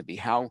policy going to be?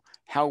 How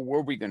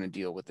were we going to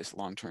deal with this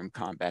long-term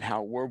combat?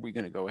 How were we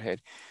going to go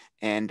ahead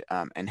and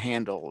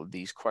handle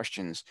these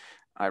questions?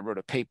 I wrote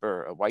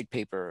a white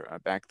paper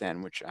back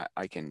then, which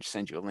I can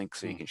send you a link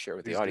so you can share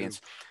with the audience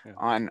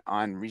on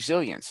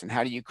resilience, and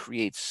how do you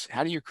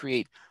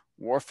create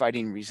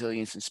warfighting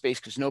resilience in space,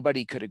 because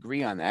nobody could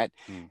agree on that.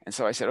 Mm. And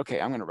so I said,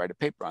 okay, I'm going to write a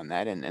paper on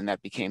that. And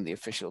that became the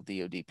official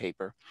DoD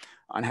paper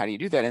on how do you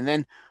do that. And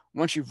then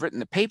once you've written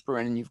the paper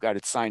and you've got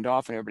it signed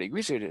off and everybody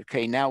agrees with it,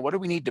 okay, now what do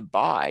we need to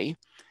buy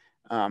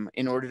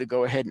in order to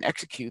go ahead and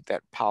execute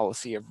that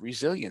policy of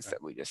resilience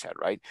that we just had,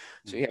 right?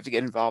 So you have to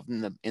get involved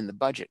in the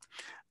budget.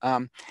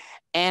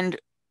 And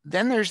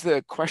then there's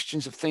the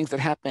questions of things that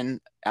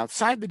happen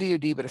outside the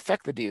DoD but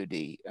affect the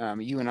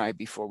DoD. You and I,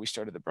 before we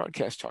started the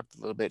broadcast, talked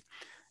a little bit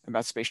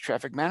about space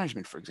traffic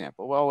management, for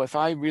example. Well, if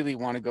I really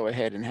want to go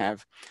ahead and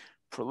have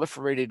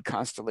proliferated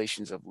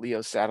constellations of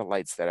LEO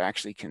satellites that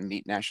actually can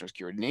meet national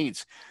security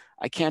needs,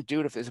 I can't do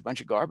it if there's a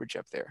bunch of garbage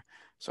up there.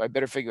 So I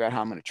better figure out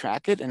how I'm going to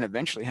track it and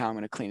eventually how I'm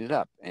going to clean it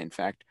up. In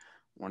fact,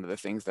 one of the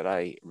things that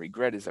I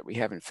regret is that we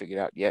haven't figured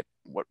out yet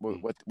what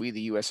we,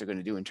 the US, are going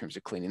to do in terms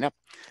of cleaning up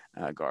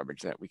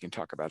garbage. That we can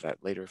talk about that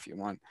later if you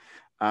want.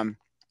 And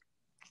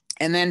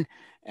then,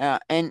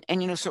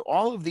 you know, so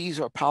all of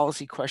these are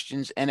policy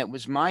questions, and it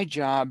was my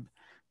job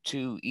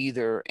to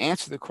either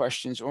answer the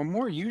questions or,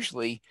 more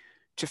usually,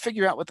 to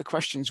figure out what the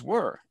questions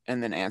were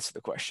and then answer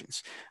the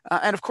questions.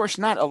 And of course,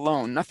 not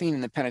alone. Nothing in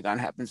the Pentagon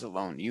happens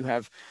alone. You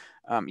have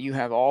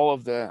all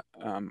of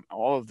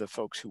the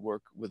folks who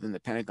work within the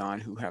Pentagon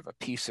who have a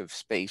piece of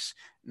space,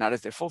 not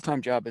as their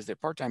full-time job, as their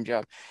part-time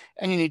job,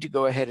 and you need to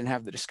go ahead and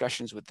have the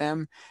discussions with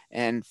them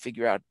and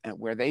figure out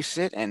where they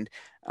sit and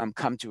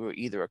come to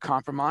either a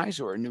compromise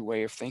or a new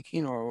way of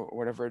thinking or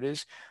whatever it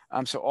is.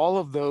 So all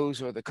of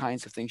those are the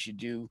kinds of things you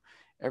do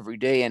every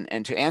day.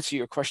 And to answer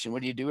your question,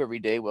 what do you do every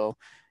day? Well,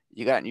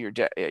 you got in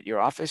at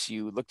your office,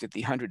 you looked at the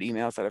 100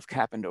 emails that have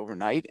happened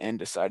overnight and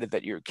decided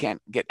that you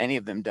can't get any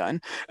of them done.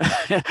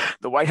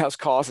 The White House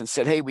calls and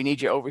said, hey, we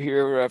need you over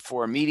here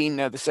for a meeting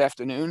this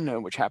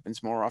afternoon, which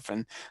happens more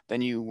often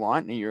than you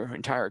want, and your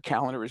entire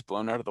calendar is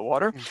blown out of the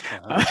water.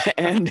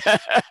 And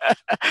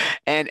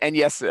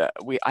yes,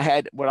 what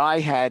I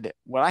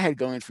had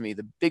going for me,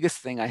 the biggest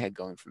thing I had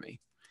going for me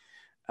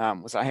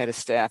was I had a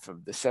staff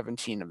of the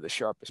 17 of the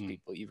sharpest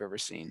people you've ever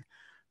seen,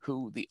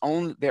 who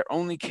their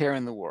only care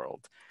in the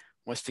world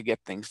was to get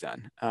things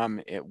done.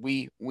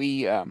 We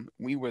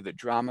were the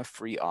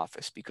drama-free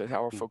office because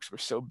our folks were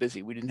so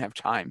busy. We didn't have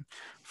time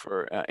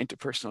for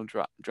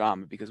interpersonal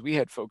drama because we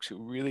had folks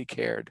who really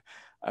cared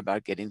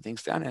about getting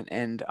things done.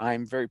 And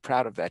I'm very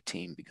proud of that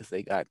team because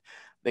they got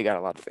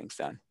a lot of things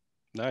done.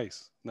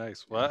 Nice.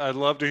 Well, I'd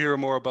love to hear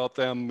more about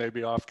them,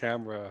 maybe off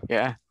camera.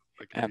 Yeah,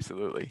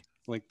 absolutely.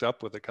 Linked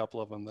up with a couple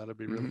of them. That'd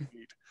be really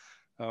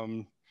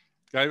neat.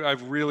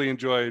 I've really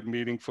enjoyed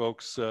meeting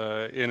folks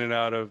in and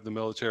out of the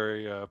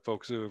military,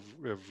 folks who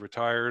have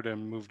retired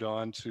and moved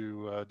on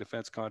to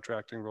defense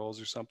contracting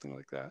roles or something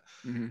like that.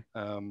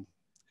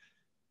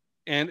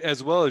 And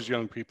as well as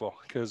young people,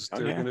 because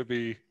they're going to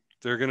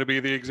be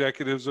the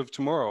executives of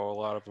tomorrow, a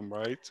lot of them,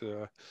 right?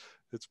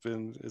 It's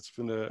been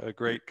a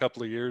great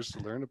couple of years to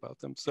learn about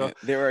them. So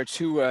there are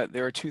two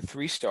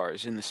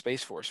 3-stars in the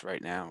Space Force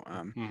right now.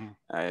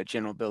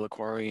 General Bill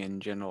Aquari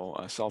and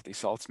General Salty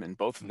Saltzman.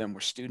 Both of them were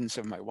students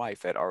of my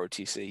wife at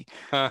ROTC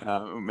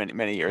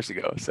many years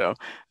ago. So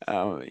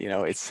you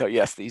know, it's so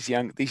yes, these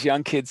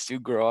young kids do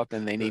grow up,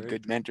 and they need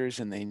good mentors,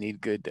 and they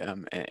need good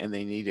and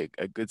they need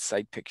a good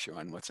sight picture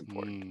on what's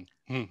important.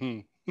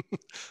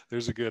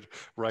 There's a good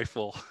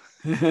rifle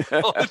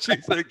technology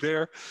thing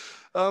there.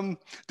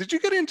 Did you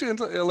get into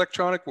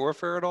electronic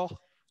warfare at all?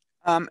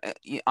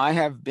 I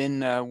have been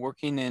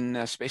working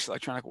in space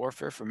electronic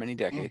warfare for many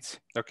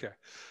decades. Okay.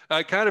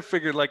 I kind of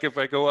figured, like, if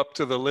I go up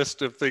to the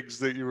list of things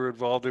that you were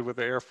involved in with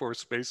the Air Force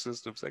Space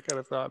Systems, I kind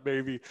of thought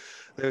maybe,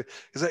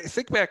 because I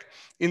think back,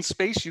 in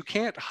space, you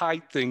can't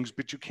hide things,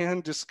 but you can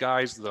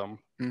disguise them,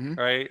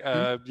 right?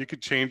 You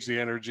could change the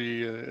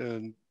energy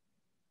and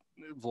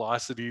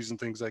velocities and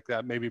things like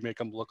that, maybe make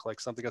them look like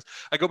something else.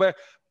 I go back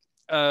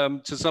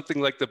to something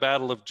like the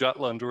Battle of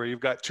Jutland, where you've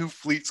got two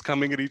fleets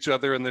coming at each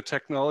other, and the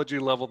technology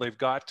level they've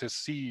got to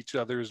see each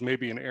other is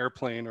maybe an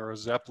airplane or a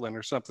Zeppelin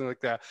or something like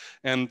that.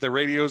 And the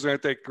radios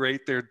aren't that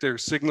great. They're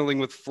signaling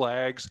with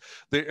flags.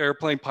 The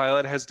airplane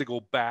pilot has to go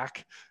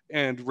back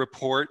and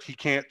report. He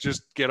can't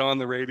just get on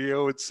the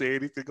radio and say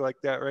anything like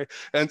that, right?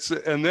 And so,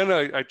 and then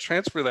I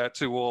transfer that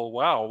to, well,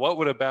 wow, what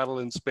would a battle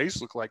in space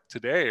look like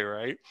today,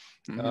 right?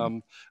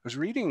 I was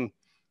reading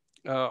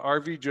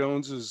R.V.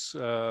 Jones's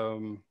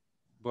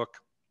book,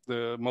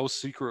 The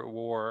Most Secret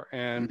War,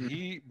 and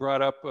he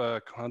brought up a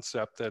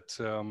concept that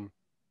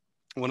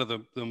one of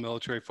the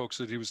military folks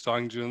that he was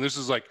talking to, and this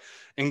is like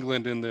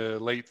England in the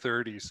late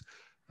 30s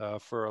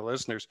for our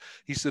listeners,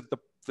 he said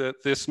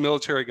this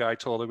military guy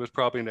told him, it was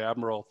probably an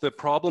admiral, the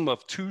problem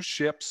of two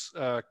ships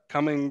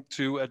coming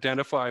to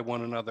identify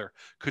one another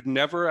could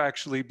never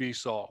actually be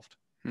solved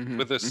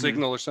with a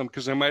signal or something,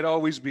 because there might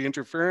always be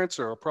interference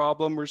or a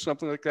problem or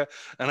something like that.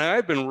 And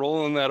I've been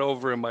rolling that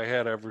over in my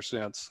head ever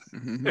since.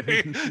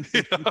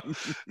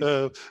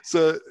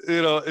 So,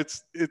 you know,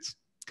 it's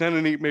kind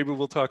of neat. Maybe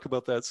we'll talk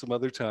about that some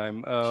other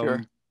time.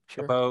 Sure.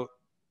 About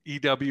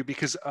EW,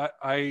 because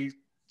I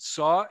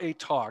saw a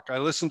talk. I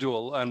listened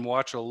to and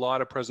watch a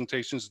lot of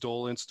presentations,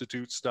 Dole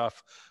Institute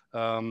stuff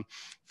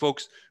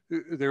Folks,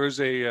 there was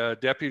a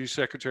Deputy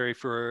Secretary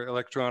for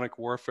Electronic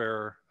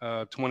Warfare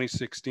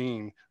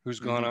 2016 who's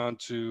gone on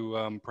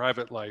to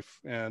private life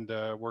and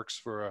works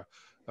for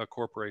a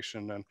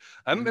corporation. And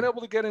I haven't been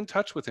able to get in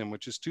touch with him,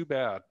 which is too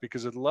bad,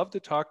 because I'd love to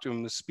talk to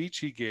him. The speech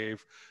he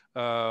gave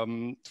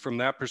from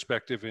that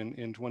perspective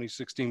in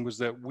 2016 was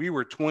that we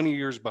were 20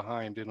 years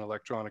behind in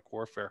electronic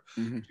warfare.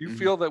 Do you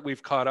feel that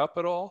we've caught up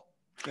at all?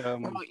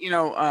 Well,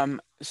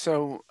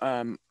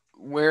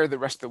 where the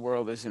rest of the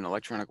world is in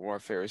electronic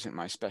warfare isn't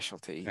my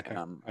specialty.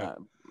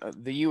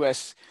 The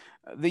U.S.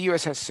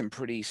 has some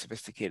pretty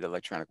sophisticated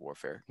electronic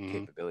warfare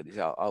capabilities.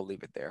 I'll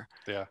leave it there.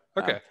 Yeah.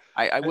 Okay.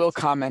 I will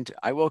comment.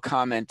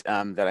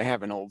 That I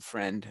have an old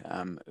friend,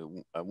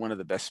 one of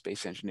the best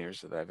space engineers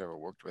that I've ever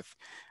worked with.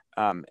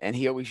 And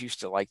he always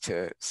used to like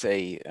to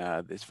say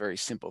this very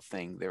simple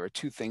thing. There are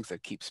two things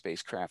that keep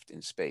spacecraft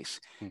in space: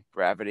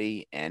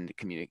 gravity and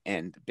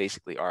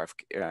basically RF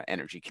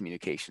energy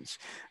communications.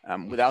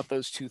 Without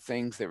those two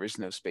things, there is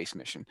no space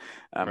mission.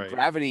 Right.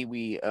 Gravity,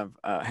 we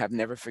have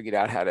never figured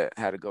out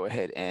how to go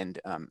ahead and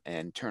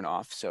turn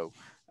off. So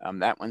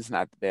that one's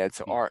not bad.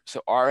 So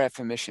RF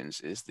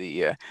emissions is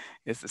the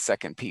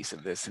second piece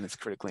of this, and it's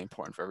critically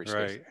important for every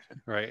space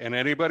mission. Right. And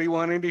anybody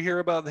wanting to hear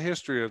about the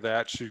history of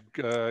that should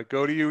go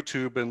to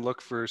YouTube and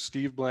look for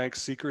Steve Blank's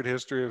Secret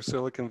History of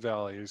Silicon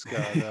Valley. He's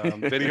got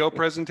video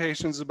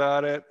presentations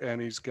about it,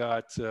 and he's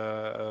got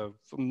a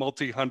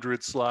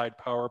multi-hundred slide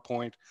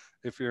PowerPoint.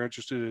 If you're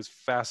interested, it's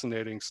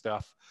fascinating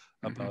stuff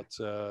about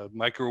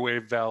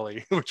Microwave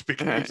Valley, which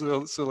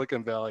became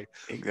Silicon Valley.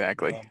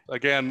 Exactly.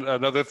 Again,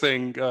 another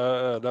thing,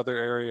 another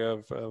area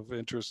of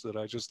interest that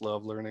I just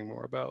love learning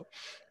more about.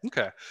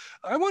 Okay,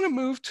 I want to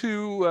move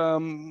to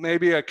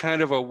maybe a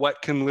kind of a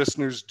what can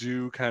listeners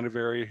do kind of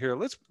area here.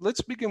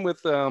 Let's begin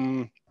with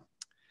the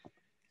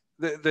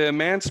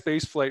manned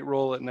spaceflight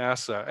role at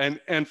NASA.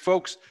 And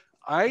folks,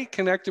 I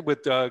connected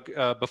with Doug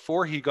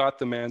before he got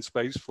the manned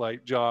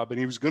spaceflight job, and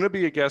he was going to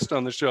be a guest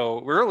on the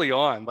show early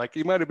on. Like,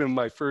 he might have been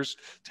my first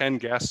 10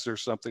 guests or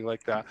something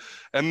like that.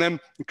 And then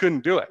he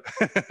couldn't do it.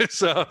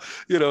 So,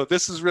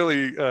 this is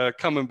really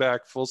coming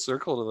back full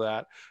circle to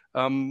that.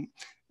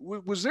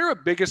 Was there a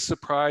biggest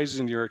surprise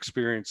in your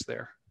experience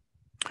there?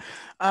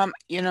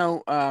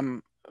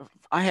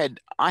 I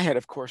had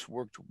of course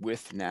worked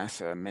with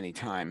NASA many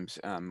times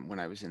when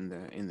I was in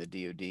the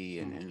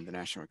DoD and in the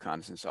National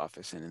Reconnaissance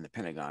Office and in the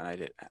Pentagon.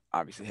 I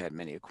obviously had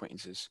many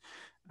acquaintances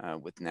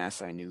with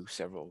NASA. I knew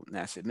several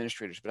NASA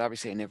administrators, but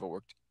obviously I never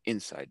worked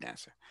inside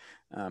NASA,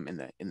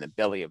 in the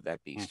belly of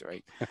that beast,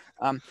 right?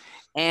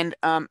 And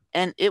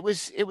it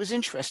was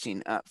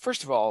interesting.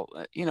 First of all,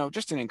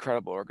 just an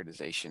incredible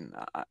organization,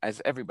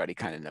 as everybody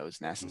kind of knows.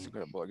 NASA's an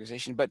incredible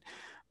organization, but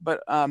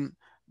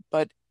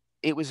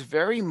it was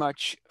very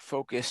much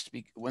focused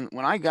when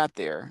I got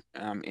there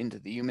into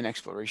the Human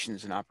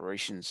Explorations and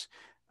Operations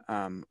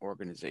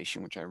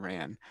organization, which I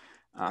ran.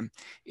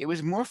 It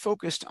was more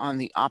focused on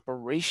the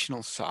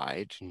operational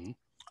side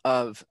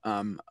of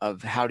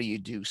how do you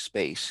do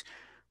space,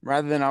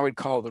 rather than I would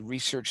call the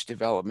research,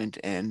 development,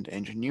 and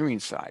engineering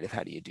side of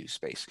how do you do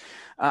space.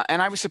 And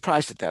I was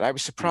surprised at that. I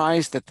was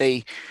surprised that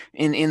they,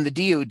 in the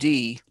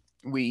DoD,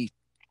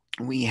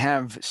 we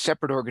have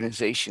separate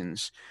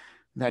organizations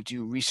that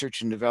do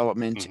research and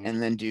development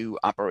and then do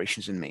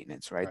operations and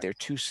maintenance, right? They're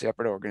two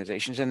separate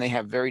organizations, and they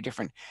have very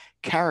different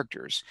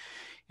characters.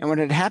 And what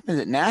had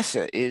happened at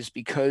NASA is,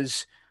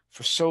 because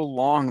for so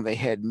long they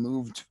had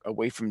moved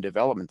away from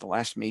development, the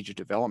last major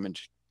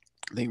development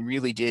they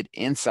really did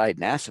inside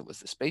NASA was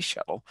the space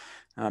shuttle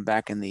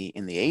back in the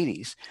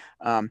 80s,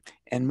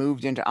 and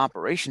moved into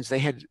operations. They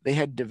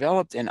had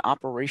developed an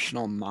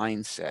operational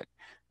mindset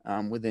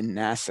within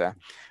NASA,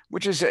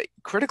 which is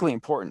critically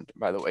important,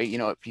 by the way.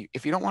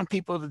 If you don't want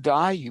people to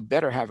die, you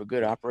better have a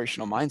good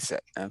operational mindset.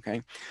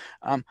 Okay,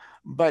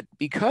 but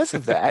because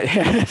of that,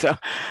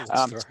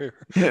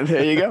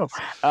 there you go.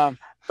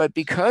 But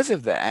because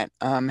of that,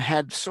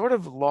 had sort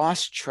of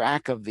lost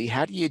track of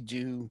how do you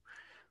do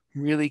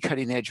really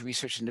cutting edge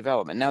research and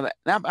development.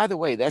 Now, by the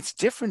way, that's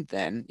different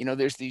than,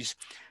 there's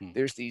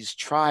these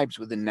tribes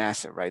within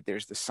NASA, right?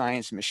 There's the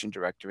Science Mission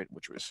Directorate,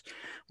 which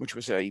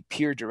was a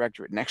peer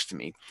directorate next to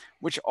me,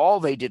 which all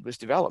they did was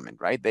development,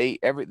 right?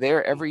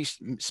 Every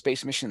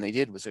space mission they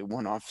did was a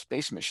one-off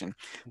space mission.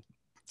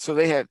 So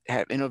they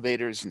had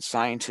innovators and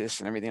scientists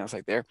and everything else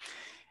like there.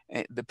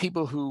 The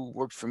people who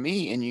worked for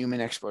me in human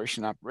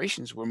exploration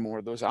operations were more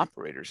of those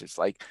operators. It's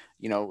like,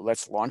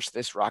 let's launch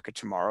this rocket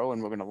tomorrow,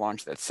 and we're going to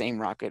launch that same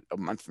rocket a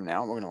month from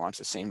now, and we're going to launch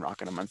the same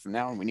rocket a month from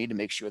now, and we need to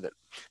make sure that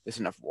there's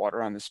enough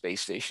water on the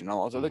space station,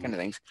 all those other kind of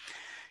things.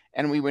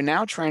 And we were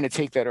now trying to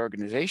take that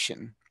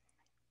organization,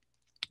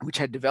 which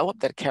had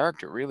developed that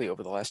character really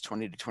over the last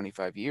 20 to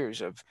 25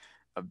 years of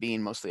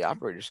being mostly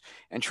operators,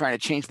 and trying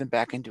to change them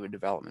back into a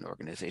development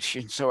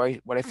organization. So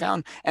what I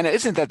found, and it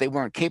isn't that they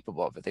weren't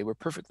capable of it, they were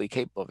perfectly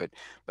capable of it,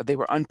 but they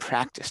were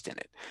unpracticed in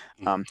it.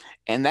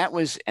 And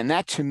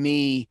that to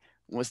me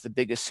was the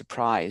biggest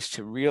surprise,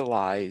 to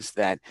realize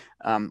that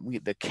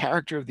the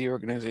character of the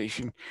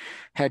organization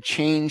had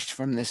changed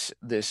from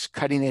this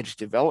cutting edge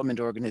development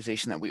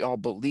organization that we all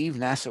believe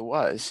NASA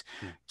was,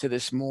 to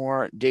this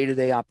more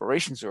day-to-day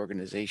operations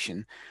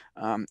organization.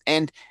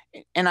 And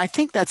I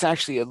think that's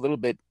actually a little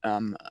bit,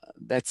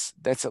 that's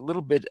a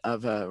little bit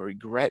of a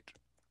regret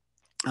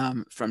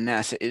from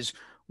NASA, is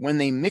when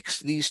they mix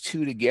these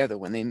two together,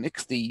 when they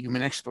mix the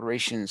human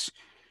explorations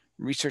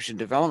research and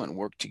development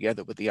work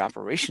together with the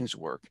operations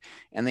work,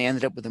 and they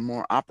ended up with a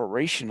more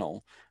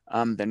operational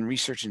than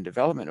research and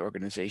development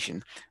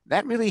organization,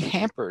 that really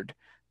hampered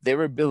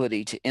their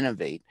ability to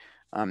innovate.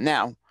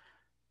 Now,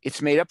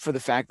 it's made up for the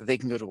fact that they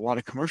can go to a lot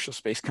of commercial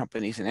space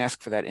companies and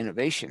ask for that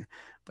innovation.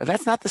 But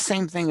that's not the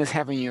same thing as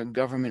having your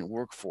government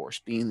workforce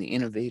being the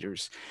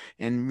innovators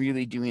and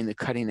really doing the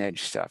cutting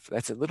edge stuff.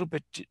 That's a little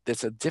bit,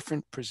 that's a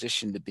different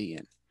position to be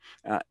in.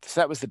 So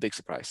that was the big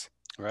surprise.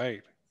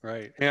 Right,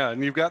 right. Yeah,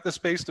 and you've got the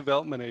Space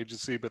Development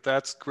Agency, but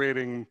that's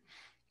creating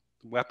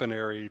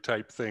weaponry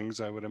type things,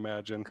 I would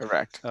imagine.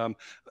 Correct.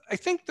 I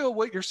think, though,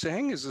 what you're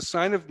saying is a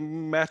sign of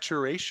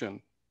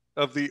maturation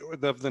of the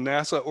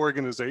NASA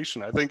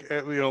organization. I think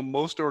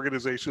most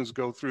organizations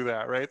go through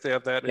that, right? They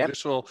have that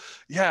initial,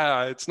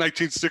 it's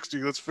 1960,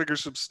 let's figure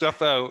some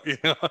stuff out,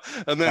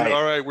 and then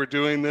all right, we're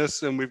doing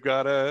this, and we've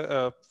got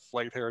a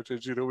flight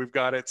heritage, we've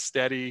got it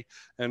steady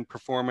and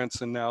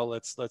performance, and now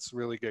let's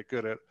really get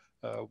good at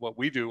what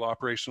we do,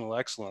 operational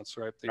excellence,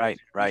 right? The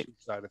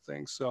side of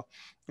things. So,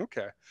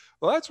 okay,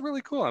 well, that's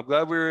really cool. I'm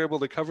glad we were able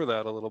to cover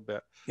that a little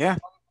bit. Yeah.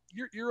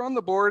 You're on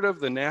the board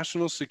of the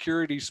National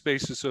Security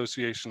Space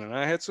Association, and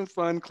I had some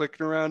fun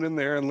clicking around in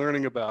there and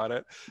learning about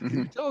it. Can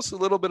you tell us a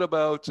little bit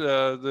about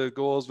the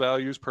goals,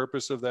 values,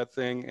 purpose of that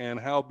thing, and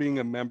how being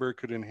a member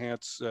could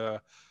enhance,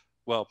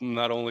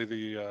 not only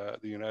the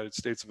United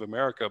States of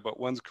America, but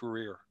one's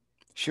career?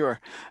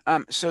 Sure.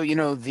 So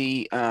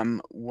the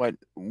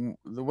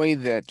way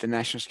that the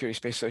National Security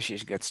Space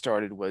Association got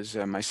started was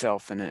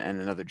myself and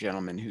another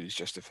gentleman who's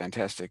just a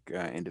fantastic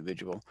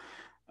individual.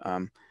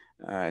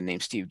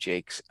 Named Steve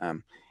Jakes.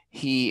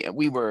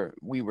 We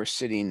were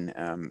sitting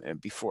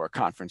before a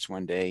conference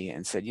one day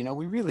and said,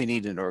 we really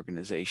need an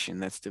organization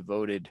that's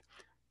devoted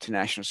to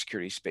national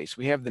security space.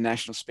 We have the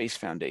National Space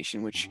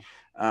Foundation, which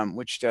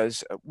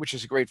is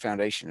a great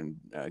foundation,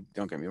 and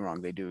don't get me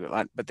wrong, they do a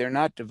lot, but they're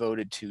not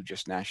devoted to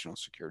just national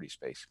security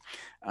space.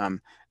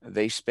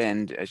 They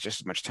spend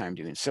just as much time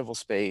doing civil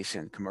space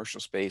and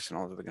commercial space and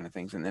all those other kind of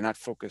things, and they're not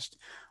focused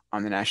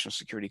on the national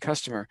security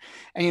customer.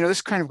 And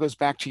this kind of goes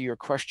back to your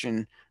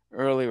question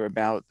earlier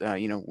about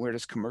where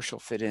does commercial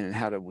fit in and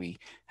how do we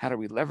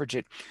leverage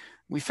it.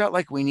 We felt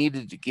like we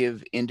needed to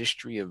give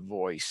industry a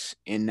voice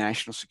in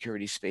national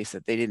security space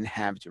that they didn't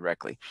have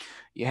directly.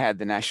 You had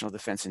the National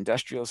Defense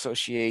Industrial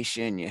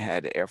Association, you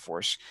had Air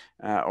Force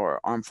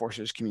or Armed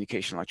Forces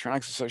Communication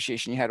Electronics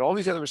Association, you had all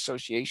these other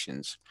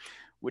associations,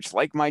 which,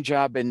 like my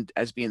job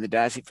as being the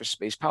DASI for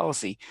space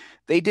policy,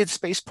 they did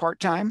space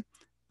part-time,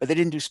 but they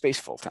didn't do space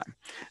full-time,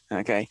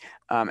 okay?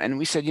 And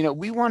we said,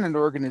 we want an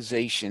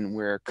organization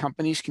where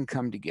companies can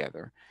come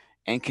together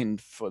and can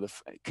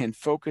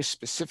focus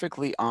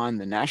specifically on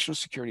the national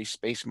security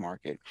space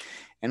market,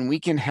 and we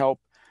can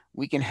help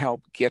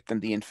get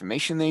them the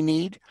information they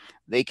need.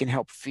 They can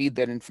help feed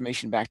that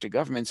information back to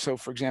government. So,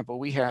 for example,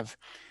 we have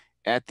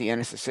at the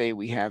NSSA,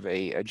 we have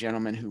a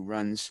gentleman who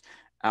runs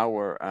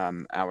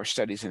our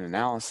studies and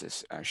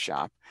analysis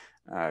shop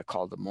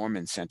called the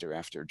Moorman Center,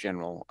 after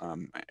General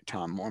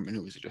Tom Moorman,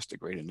 who was just a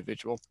great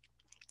individual.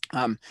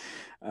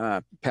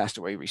 Passed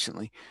away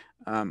recently,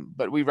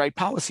 but we write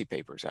policy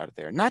papers out of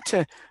there, not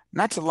to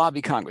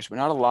lobby Congress. We're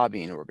not a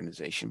lobbying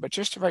organization, but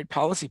just to write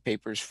policy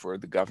papers for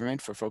the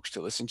government, for folks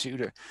to listen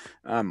to.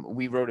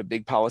 We wrote a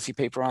big policy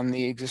paper on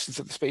the existence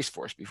of the Space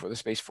Force before the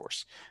Space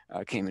Force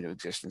came into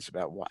existence,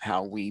 about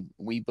how we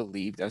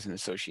believed as an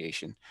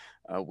association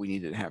we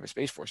needed to have a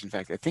Space Force. In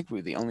fact, I think we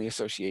were the only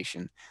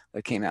association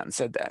that came out and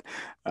said that,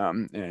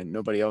 and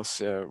nobody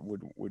else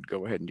would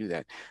go ahead and do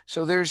that.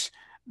 So there's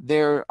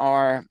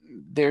a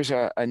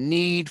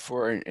need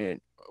for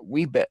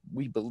we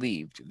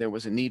believed there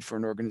was a need for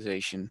an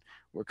organization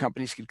where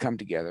companies could come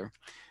together,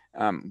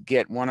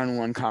 get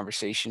one-on-one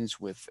conversations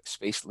with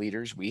space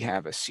leaders. We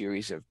have a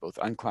series of both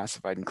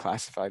unclassified and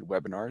classified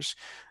webinars.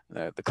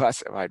 The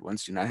classified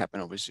ones do not happen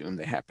over Zoom;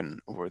 they happen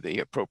over the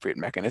appropriate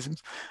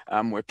mechanisms,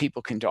 where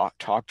people can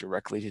talk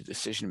directly to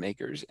decision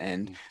makers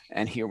and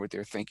hear what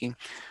they're thinking.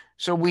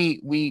 So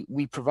we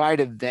provide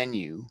a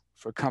venue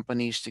for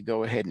companies to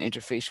go ahead and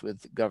interface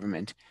with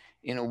government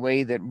in a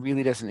way that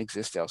really doesn't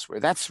exist elsewhere.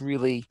 That's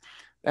really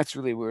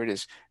where it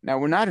is. Now,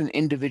 we're not an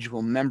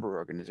individual member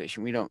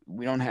organization. We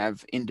don't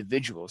have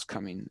individuals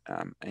coming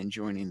and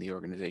joining the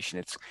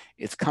organization.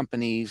 It's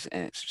companies,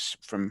 and it's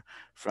from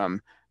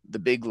the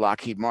big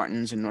Lockheed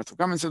Martins and Northrop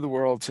Grumman's of the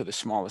world to the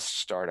smallest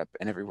startup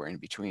and everywhere in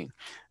between,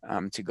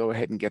 to go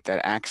ahead and get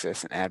that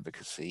access and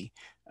advocacy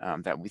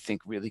that we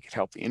think really could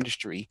help the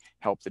industry,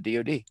 help the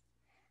DoD.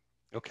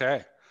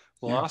 Okay.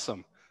 Well,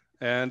 awesome.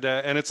 And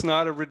it's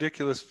not a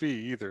ridiculous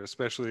fee either,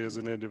 especially as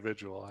an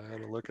individual. I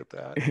had to look at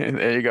that.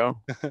 There you go.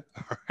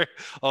 All right.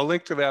 I'll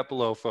link to that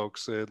below,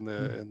 folks, in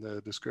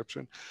the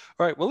description.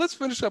 All right. Well, let's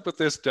finish up with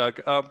this,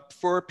 Doug.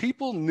 For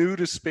people new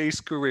to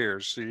space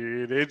careers, so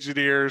you're an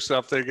engineer or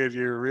something, and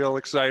you're real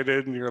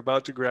excited, and you're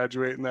about to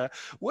graduate, and that,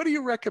 what do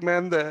you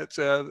recommend that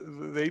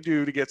they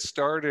do to get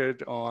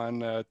started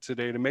on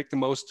today to make the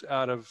most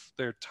out of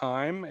their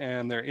time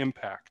and their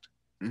impact?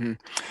 Mm-hmm.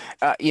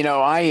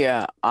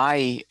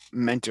 I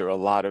mentor a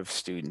lot of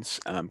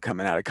students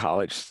coming out of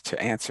college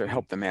to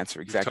help them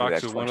answer exactly that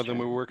question. Talk to one of them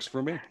who works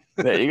for me.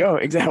 There you go.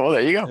 Exactly. Well,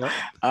 there you go.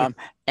 Yep.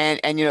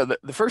 And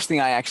the first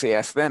thing I actually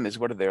ask them is,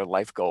 what are their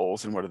life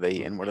goals, and what do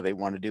they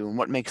want to do, and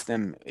what makes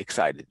them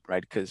excited,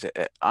 right? Because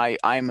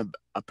I'm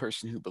a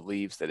person who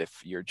believes that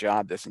if your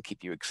job doesn't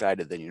keep you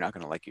excited, then you're not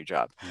going to like your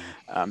job.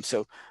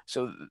 So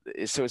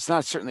it's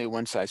not certainly a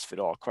one size fit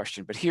all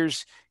question, but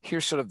here's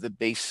sort of the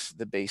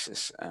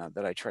basis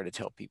that I try to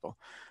tell people.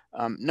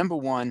 Number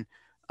one,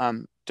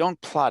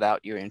 don't plot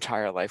out your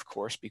entire life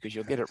course, because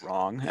you'll get it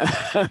wrong.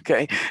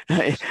 Okay.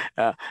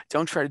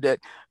 Don't try to do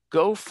it.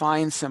 Go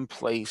find some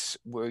place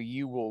where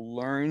you will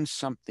learn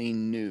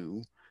something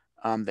new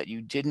that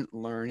you didn't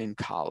learn in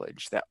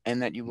college,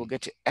 and that you will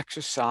get to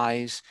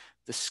exercise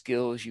the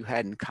skills you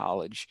had in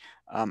college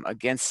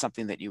against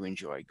something that you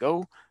enjoy.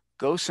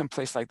 Go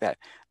someplace like that.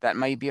 That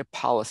might be a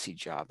policy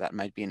job. That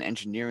might be an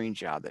engineering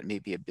job. That may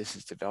be a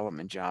business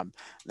development job.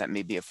 That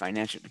may be a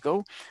financial.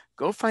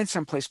 Go find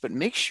someplace, but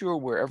make sure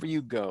wherever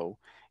you go,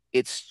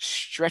 it's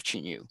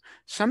stretching you.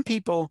 Some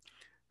people,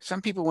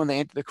 when they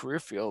enter the career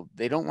field,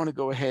 they don't want to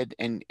go ahead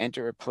and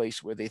enter a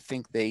place where they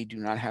think they do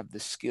not have the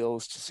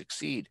skills to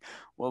succeed.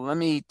 Well, let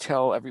me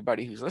tell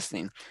everybody who's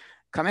listening,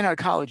 coming out of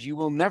college, you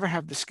will never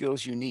have the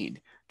skills you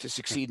need to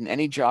succeed in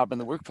any job in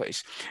the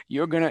workplace.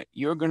 You're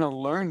gonna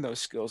learn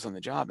those skills on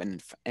the job,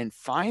 and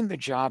find the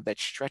job that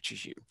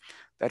stretches you,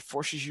 that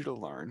forces you to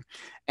learn,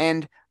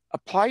 and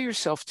apply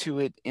yourself to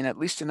it in at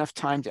least enough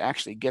time to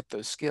actually get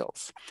those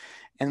skills.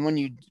 And when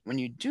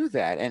you do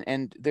that,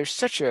 and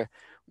there's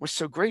what's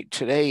so great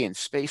today in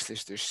space,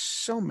 there's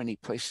so many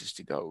places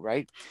to go,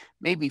 right?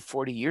 Maybe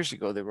 40 years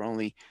ago, there were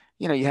only,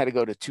 you had to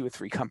go to 2 or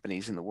 3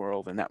 companies in the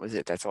world, and that was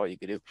it. That's all you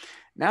could do.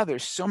 Now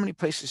there's so many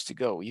places to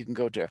go. You can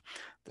go to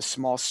the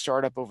small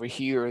startup over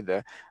here,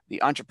 the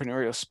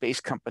entrepreneurial space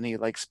company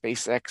like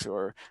SpaceX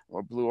or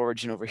Blue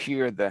Origin over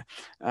here, the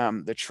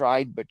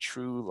tried but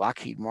true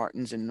Lockheed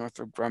Martins and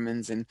Northrop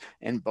Grummans and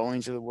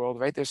Boeings of the world,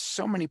 right? There's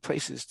so many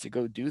places to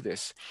go do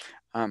this.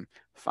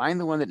 Find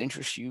the one that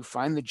interests you,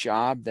 find the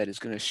job that is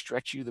going to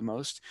stretch you the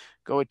most,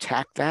 go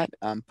attack that,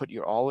 put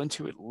your all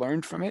into it,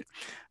 learn from it,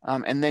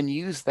 and then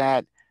use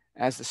that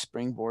as the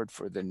springboard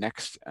for the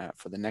next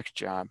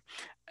job.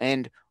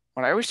 And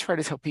what I always try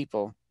to tell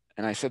people,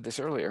 and I said this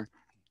earlier,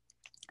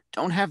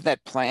 don't have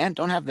that plan,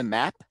 don't have the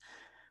map,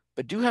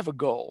 but do have a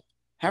goal.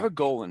 Have a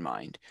goal in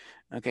mind.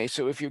 Okay,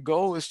 so if your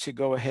goal is to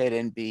go ahead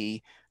and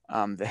be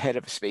the head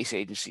of a space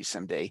agency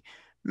someday,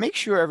 make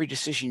sure every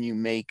decision you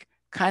make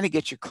kind of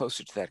get you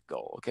closer to that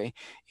goal. Okay,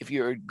 if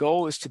your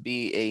goal is to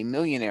be a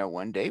millionaire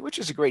one day, which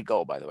is a great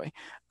goal, by the way,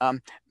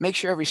 make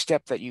sure every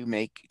step that you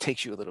make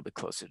takes you a little bit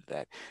closer to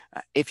that.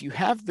 If you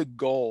have the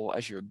goal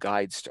as your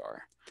guide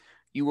star,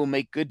 you will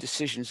make good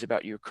decisions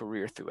about your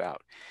career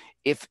throughout.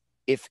 If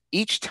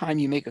each time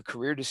you make a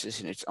career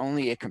decision, it's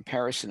only a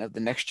comparison of the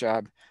next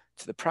job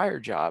to the prior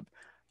job,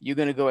 you're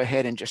going to go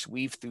ahead and just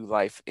weave through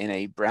life in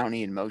a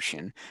Brownian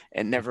motion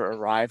and never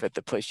arrive at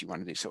the place you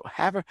want to be. So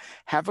have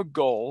a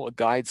goal, a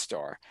guide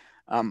star,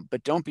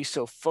 but don't be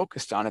so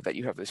focused on it that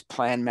you have this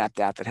plan mapped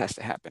out that has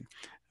to happen.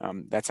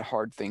 That's a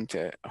hard thing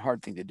to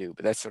do,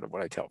 but that's sort of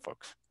what I tell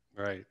folks.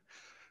 Right.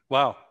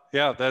 Wow.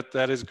 Yeah,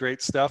 that is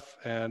great stuff,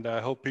 and I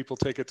hope people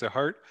take it to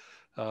heart.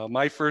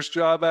 My first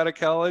job out of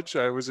college,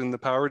 I was in the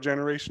power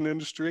generation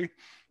industry.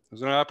 I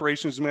was an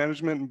operations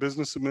management and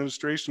business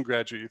administration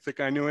graduate. You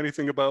think I knew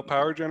anything about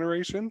power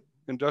generation?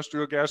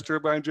 Industrial gas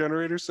turbine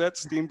generator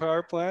sets, steam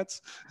power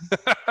plants?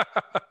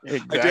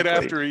 Exactly. I did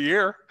after a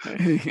year.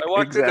 I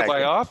walked into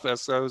my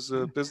office. I was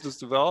a business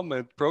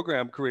development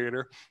program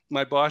creator.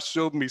 My boss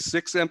showed me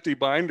 6 empty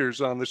binders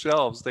on the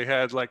shelves. They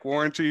had like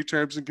warranty,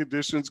 terms and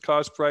conditions,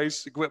 cost,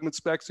 price, equipment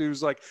specs. He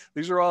was like,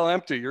 these are all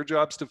empty. Your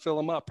job's to fill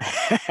them up.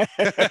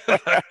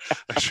 I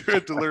sure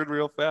had to learn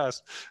real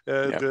fast.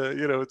 And,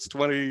 it's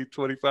 20,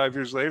 25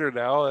 years later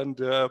now.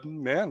 And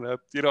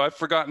I've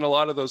forgotten a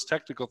lot of those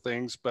technical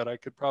things, but I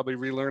could probably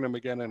relearn them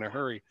again in a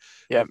hurry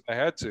if I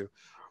had to.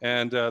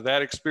 And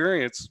that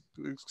experience,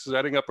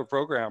 setting up a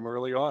program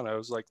early on, I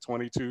was like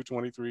 22,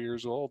 23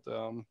 years old.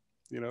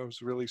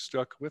 It's really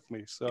stuck with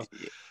me. So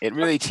it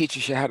really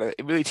teaches you how to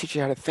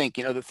think.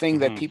 The thing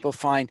that people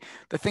find,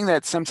 the thing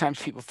that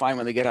sometimes people find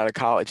when they get out of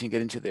college and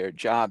get into their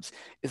jobs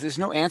is there's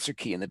no answer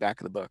key in the back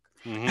of the book.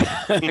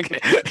 It's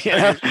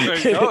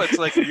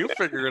like you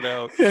figure it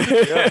out.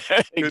 Yeah.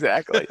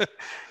 Exactly.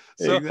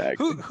 So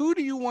exactly. Who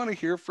do you want to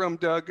hear from,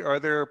 Doug? Are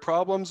there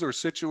problems or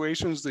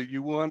situations that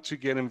you want to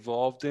get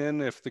involved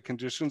in if the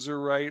conditions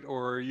are right,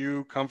 or are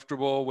you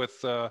comfortable with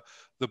the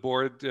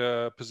board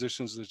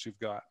positions that you've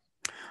got?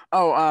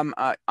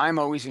 I'm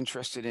always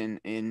interested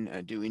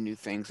in doing new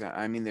things.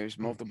 I mean, there's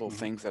multiple Mm-hmm.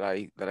 things that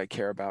I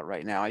care about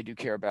right now. I do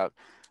care about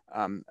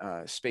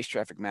space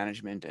traffic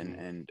management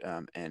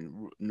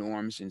and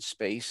norms in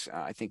space.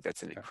 I think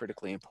that's a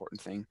critically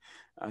important thing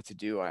to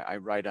do. I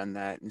write on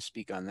that and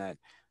speak on that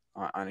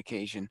on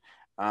occasion.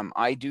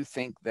 I do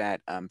think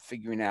that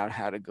figuring out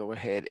how to go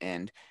ahead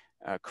and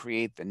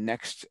create the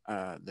next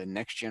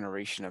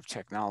generation of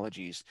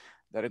technologies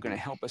that are going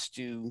to help us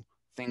do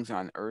things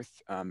on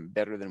Earth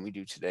better than we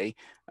do today.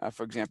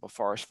 For example,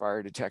 forest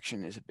fire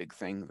detection is a big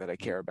thing that I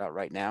care about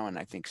right now, and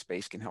I think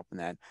space can help in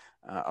that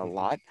a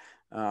lot.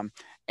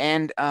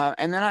 And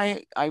then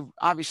I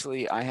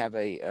obviously I have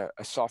a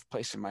soft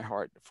place in my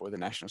heart for the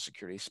national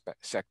security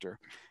sector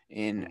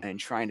in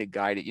trying to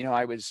guide it. You know,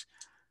 I was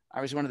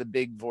one of the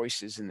big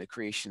voices in the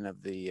creation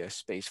of the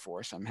Space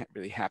Force. I'm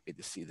really happy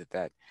to see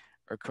that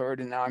occurred,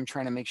 and now I'm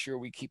trying to make sure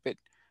we keep it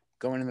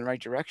going in the right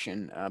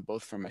direction,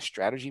 both from a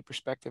strategy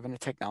perspective and a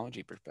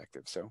technology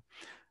perspective. So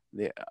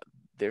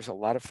there's a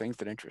lot of things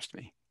that interest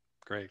me.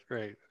 Great,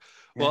 great.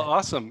 Yeah. Well,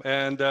 awesome.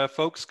 And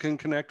folks can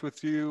connect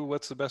with you.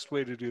 What's the best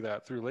way to do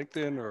that? Through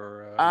LinkedIn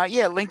or?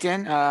 Yeah,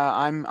 LinkedIn.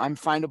 I'm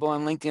findable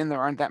on LinkedIn. There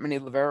aren't that many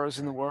Liveros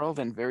in the world,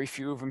 and very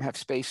few of them have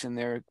space in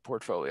their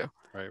portfolio.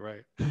 Right,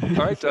 right.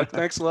 All right, Doug,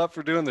 thanks a lot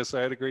for doing this.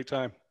 I had a great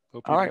time.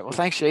 All right. Well,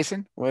 thanks,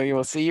 Jason. Well, we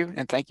will see you,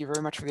 and thank you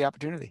very much for the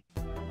opportunity.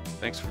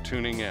 Thanks for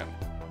tuning in.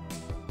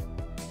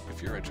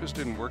 If you're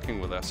interested in working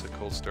with us at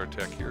Cold Star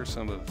Tech, here are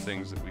some of the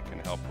things that we can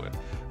help with.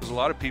 There's a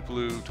lot of people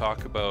who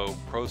talk about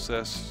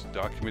process,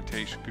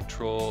 documentation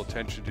control,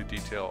 attention to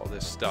detail, all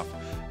this stuff.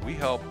 We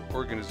help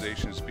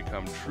organizations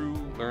become true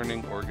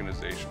learning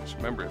organizations.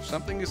 Remember, if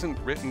something isn't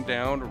written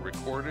down or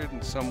recorded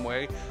in some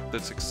way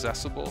that's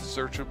accessible,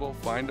 searchable,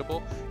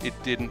 findable, it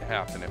didn't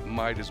happen. It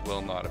might as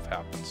well not have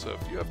happened. So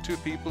if you have two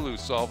people who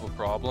solve a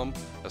problem,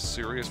 a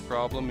serious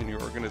problem in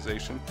your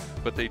organization,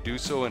 but they do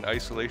so in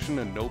isolation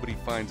and nobody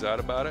finds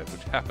out about it,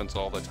 which happens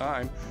all the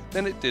time,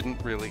 then it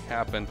didn't really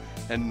happen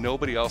and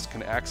nobody else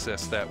can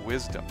access that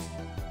wisdom.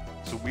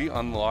 So we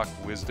unlock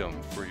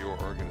wisdom for your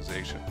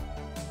organization.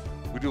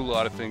 We do a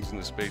lot of things in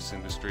the space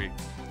industry.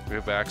 We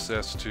have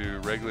access to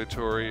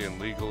regulatory and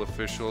legal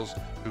officials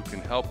who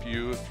can help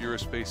you, if you're a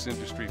space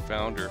industry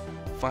founder,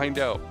 find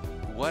out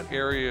what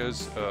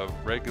areas of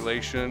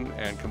regulation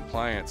and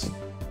compliance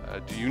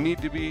do you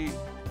need to be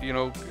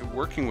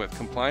working with,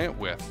 compliant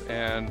with.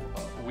 And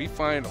we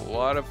find a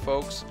lot of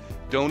folks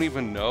don't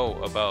even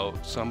know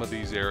about some of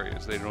these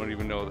areas. They don't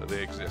even know that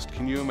they exist.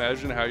 Can you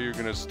imagine how you're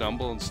going to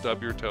stumble and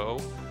stub your toe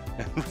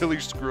and really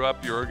screw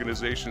up your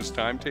organization's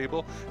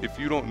timetable if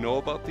you don't know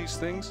about these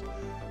things?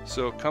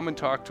 So come and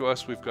talk to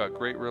us. We've got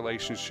great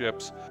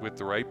relationships with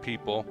the right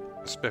people,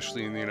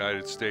 especially in the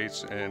United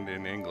States and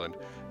in England,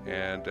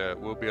 and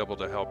we'll be able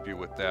to help you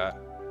with that.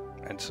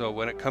 And so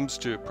when it comes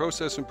to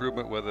process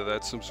improvement, whether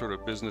that's some sort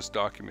of business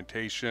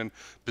documentation,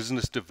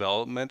 business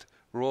development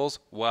roles,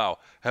 wow,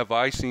 have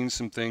I seen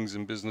some things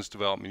in business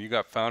development. You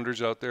got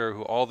founders out there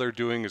who all they're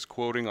doing is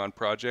quoting on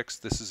projects.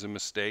 This is a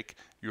mistake.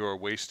 You are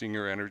wasting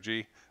your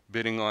energy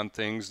bidding on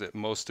things that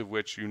most of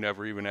which you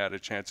never even had a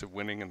chance of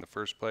winning in the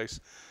first place.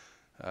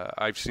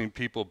 I've seen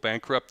people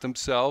bankrupt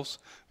themselves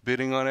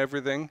bidding on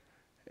everything,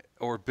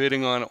 or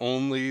bidding on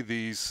only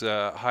these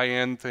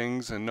high-end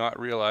things and not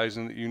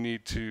realizing that you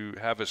need to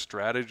have a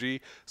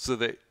strategy so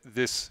that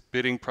this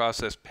bidding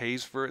process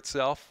pays for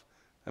itself.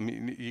 I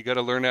mean, you got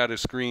to learn how to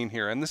screen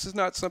here. And this is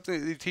not something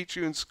that they teach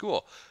you in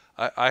school.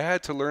 I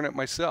had to learn it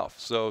myself,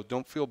 so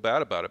don't feel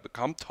bad about it, but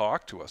come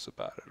talk to us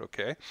about it,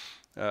 okay?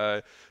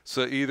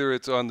 So either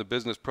it's on the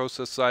business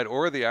process side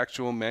or the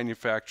actual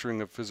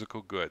manufacturing of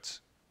physical goods.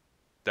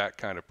 That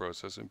kind of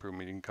process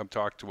improvement. You can come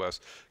talk to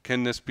us.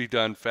 Can this be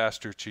done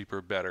faster,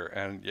 cheaper, better?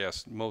 And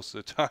yes, most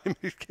of the time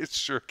it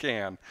sure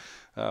can,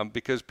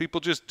 because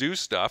people just do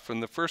stuff,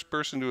 and the first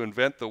person to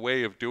invent the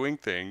way of doing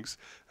things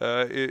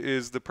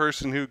is the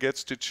person who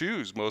gets to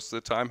choose most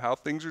of the time how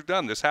things are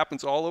done. This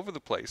happens all over the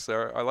place.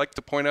 I like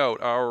to point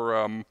out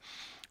our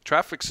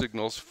traffic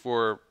signals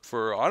for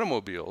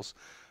automobiles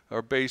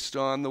are based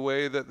on the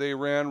way that they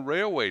ran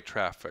railway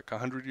traffic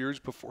 100 years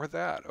before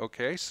that,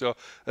 okay? So,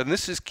 and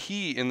this is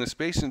key in the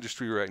space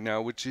industry right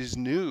now, which is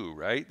new,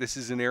 right? This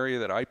is an area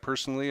that I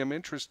personally am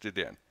interested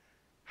in.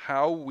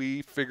 How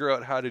we figure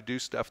out how to do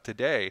stuff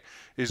today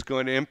is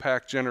going to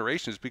impact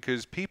generations,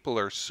 because people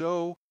are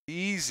so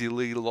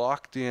easily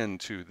locked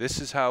into this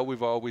is how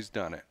we've always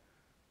done it.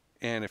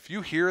 And if you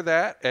hear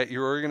that at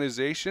your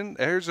organization,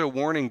 there's a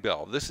warning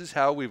bell. This is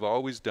how we've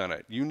always done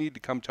it. You need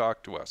to come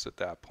talk to us at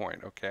that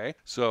point, okay?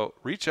 So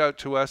reach out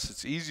to us.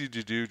 It's easy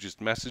to do.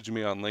 Just message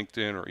me on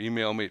LinkedIn or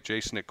email me at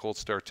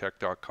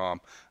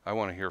jason@coldstartech.com. I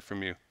want to hear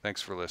from you.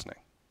 Thanks for listening.